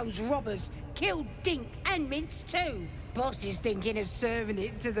here with those robbers, killed Dink and Mince too. Boss is thinking of serving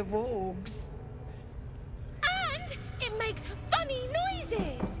it to the wargs. And it makes funny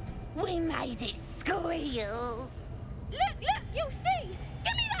noises. We made it squeal. Look, you'll see.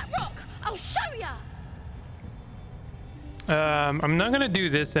 Give me that rock. I'll show ya. I'm not gonna do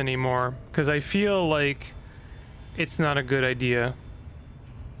this anymore because I feel like it's not a good idea.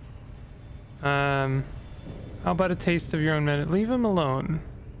 How about a taste of your own medicine? Leave him alone.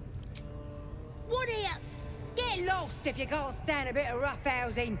 What are you? Get lost if you can't stand a bit of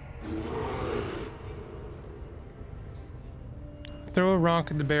roughhousing. Throw a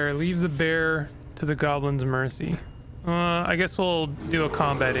rock at the bear. Leave the bear to the goblin's mercy. I guess we'll do a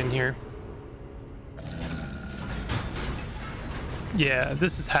combat in here. Yeah,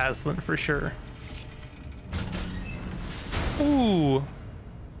 this is Haslin for sure. Ooh.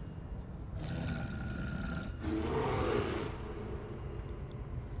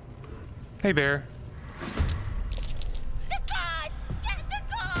 Hey, bear. The gods! Get the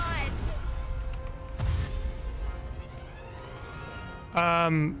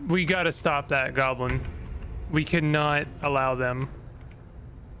gods! We gotta stop that goblin. We cannot allow them.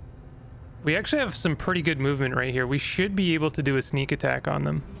 We actually have some pretty good movement right here. We should be able to do a sneak attack on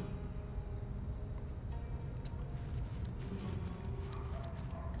them.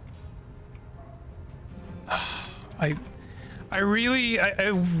 I really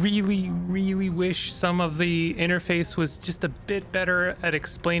wish some of the interface was just a bit better at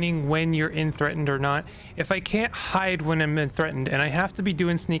explaining when you're in threatened or not. If I can't hide when I'm in threatened and I have to be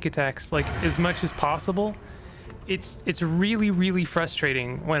doing sneak attacks like as much as possible, it's really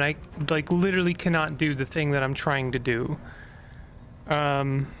frustrating when I like literally cannot do the thing that I'm trying to do.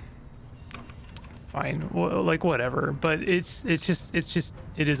 Fine, well, like whatever, but it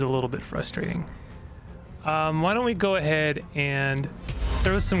is a little bit frustrating. Why don't we go ahead and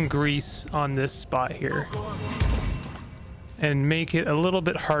throw some grease on this spot here and make it a little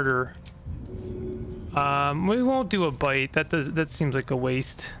bit harder. We won't do a bite. That seems like a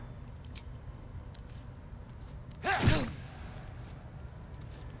waste.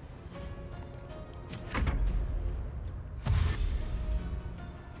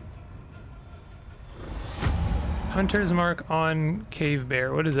 Hunter's mark on cave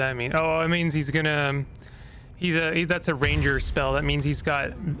bear. What does that mean? Oh, it means he's gonna that's a ranger spell. That means he's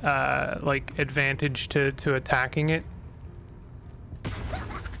got like advantage to attacking it.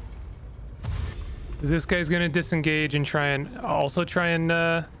 This guy's gonna disengage and try and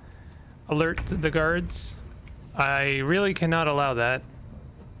alert the guards. I really cannot allow that.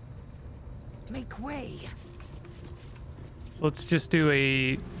 Make way. So let's just do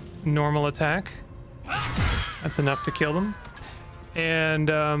a normal attack. That's enough to kill them. And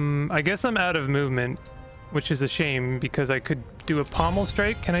I guess I'm out of movement, which is a shame because I could do a pommel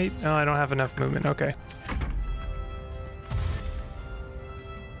strike. Can I? No, I don't have enough movement. Okay.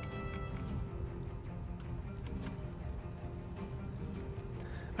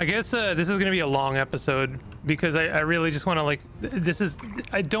 I guess this is going to be a long episode because I really just want to like,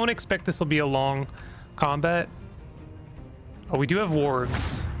 I don't expect this will be a long combat. Oh, we do have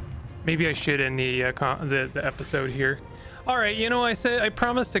wargs. Maybe I should end the episode here. All right, you know, I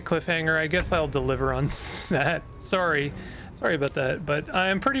promised a cliffhanger. I guess I'll deliver on that. Sorry about that, but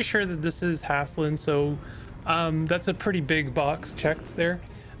I'm pretty sure that this is Haslin, so that's a pretty big box checked there.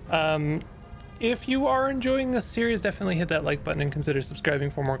 If you are enjoying this series, definitely hit that like button and consider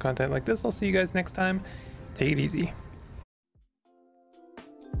subscribing for more content like this. I'll see you guys next time. Take it easy.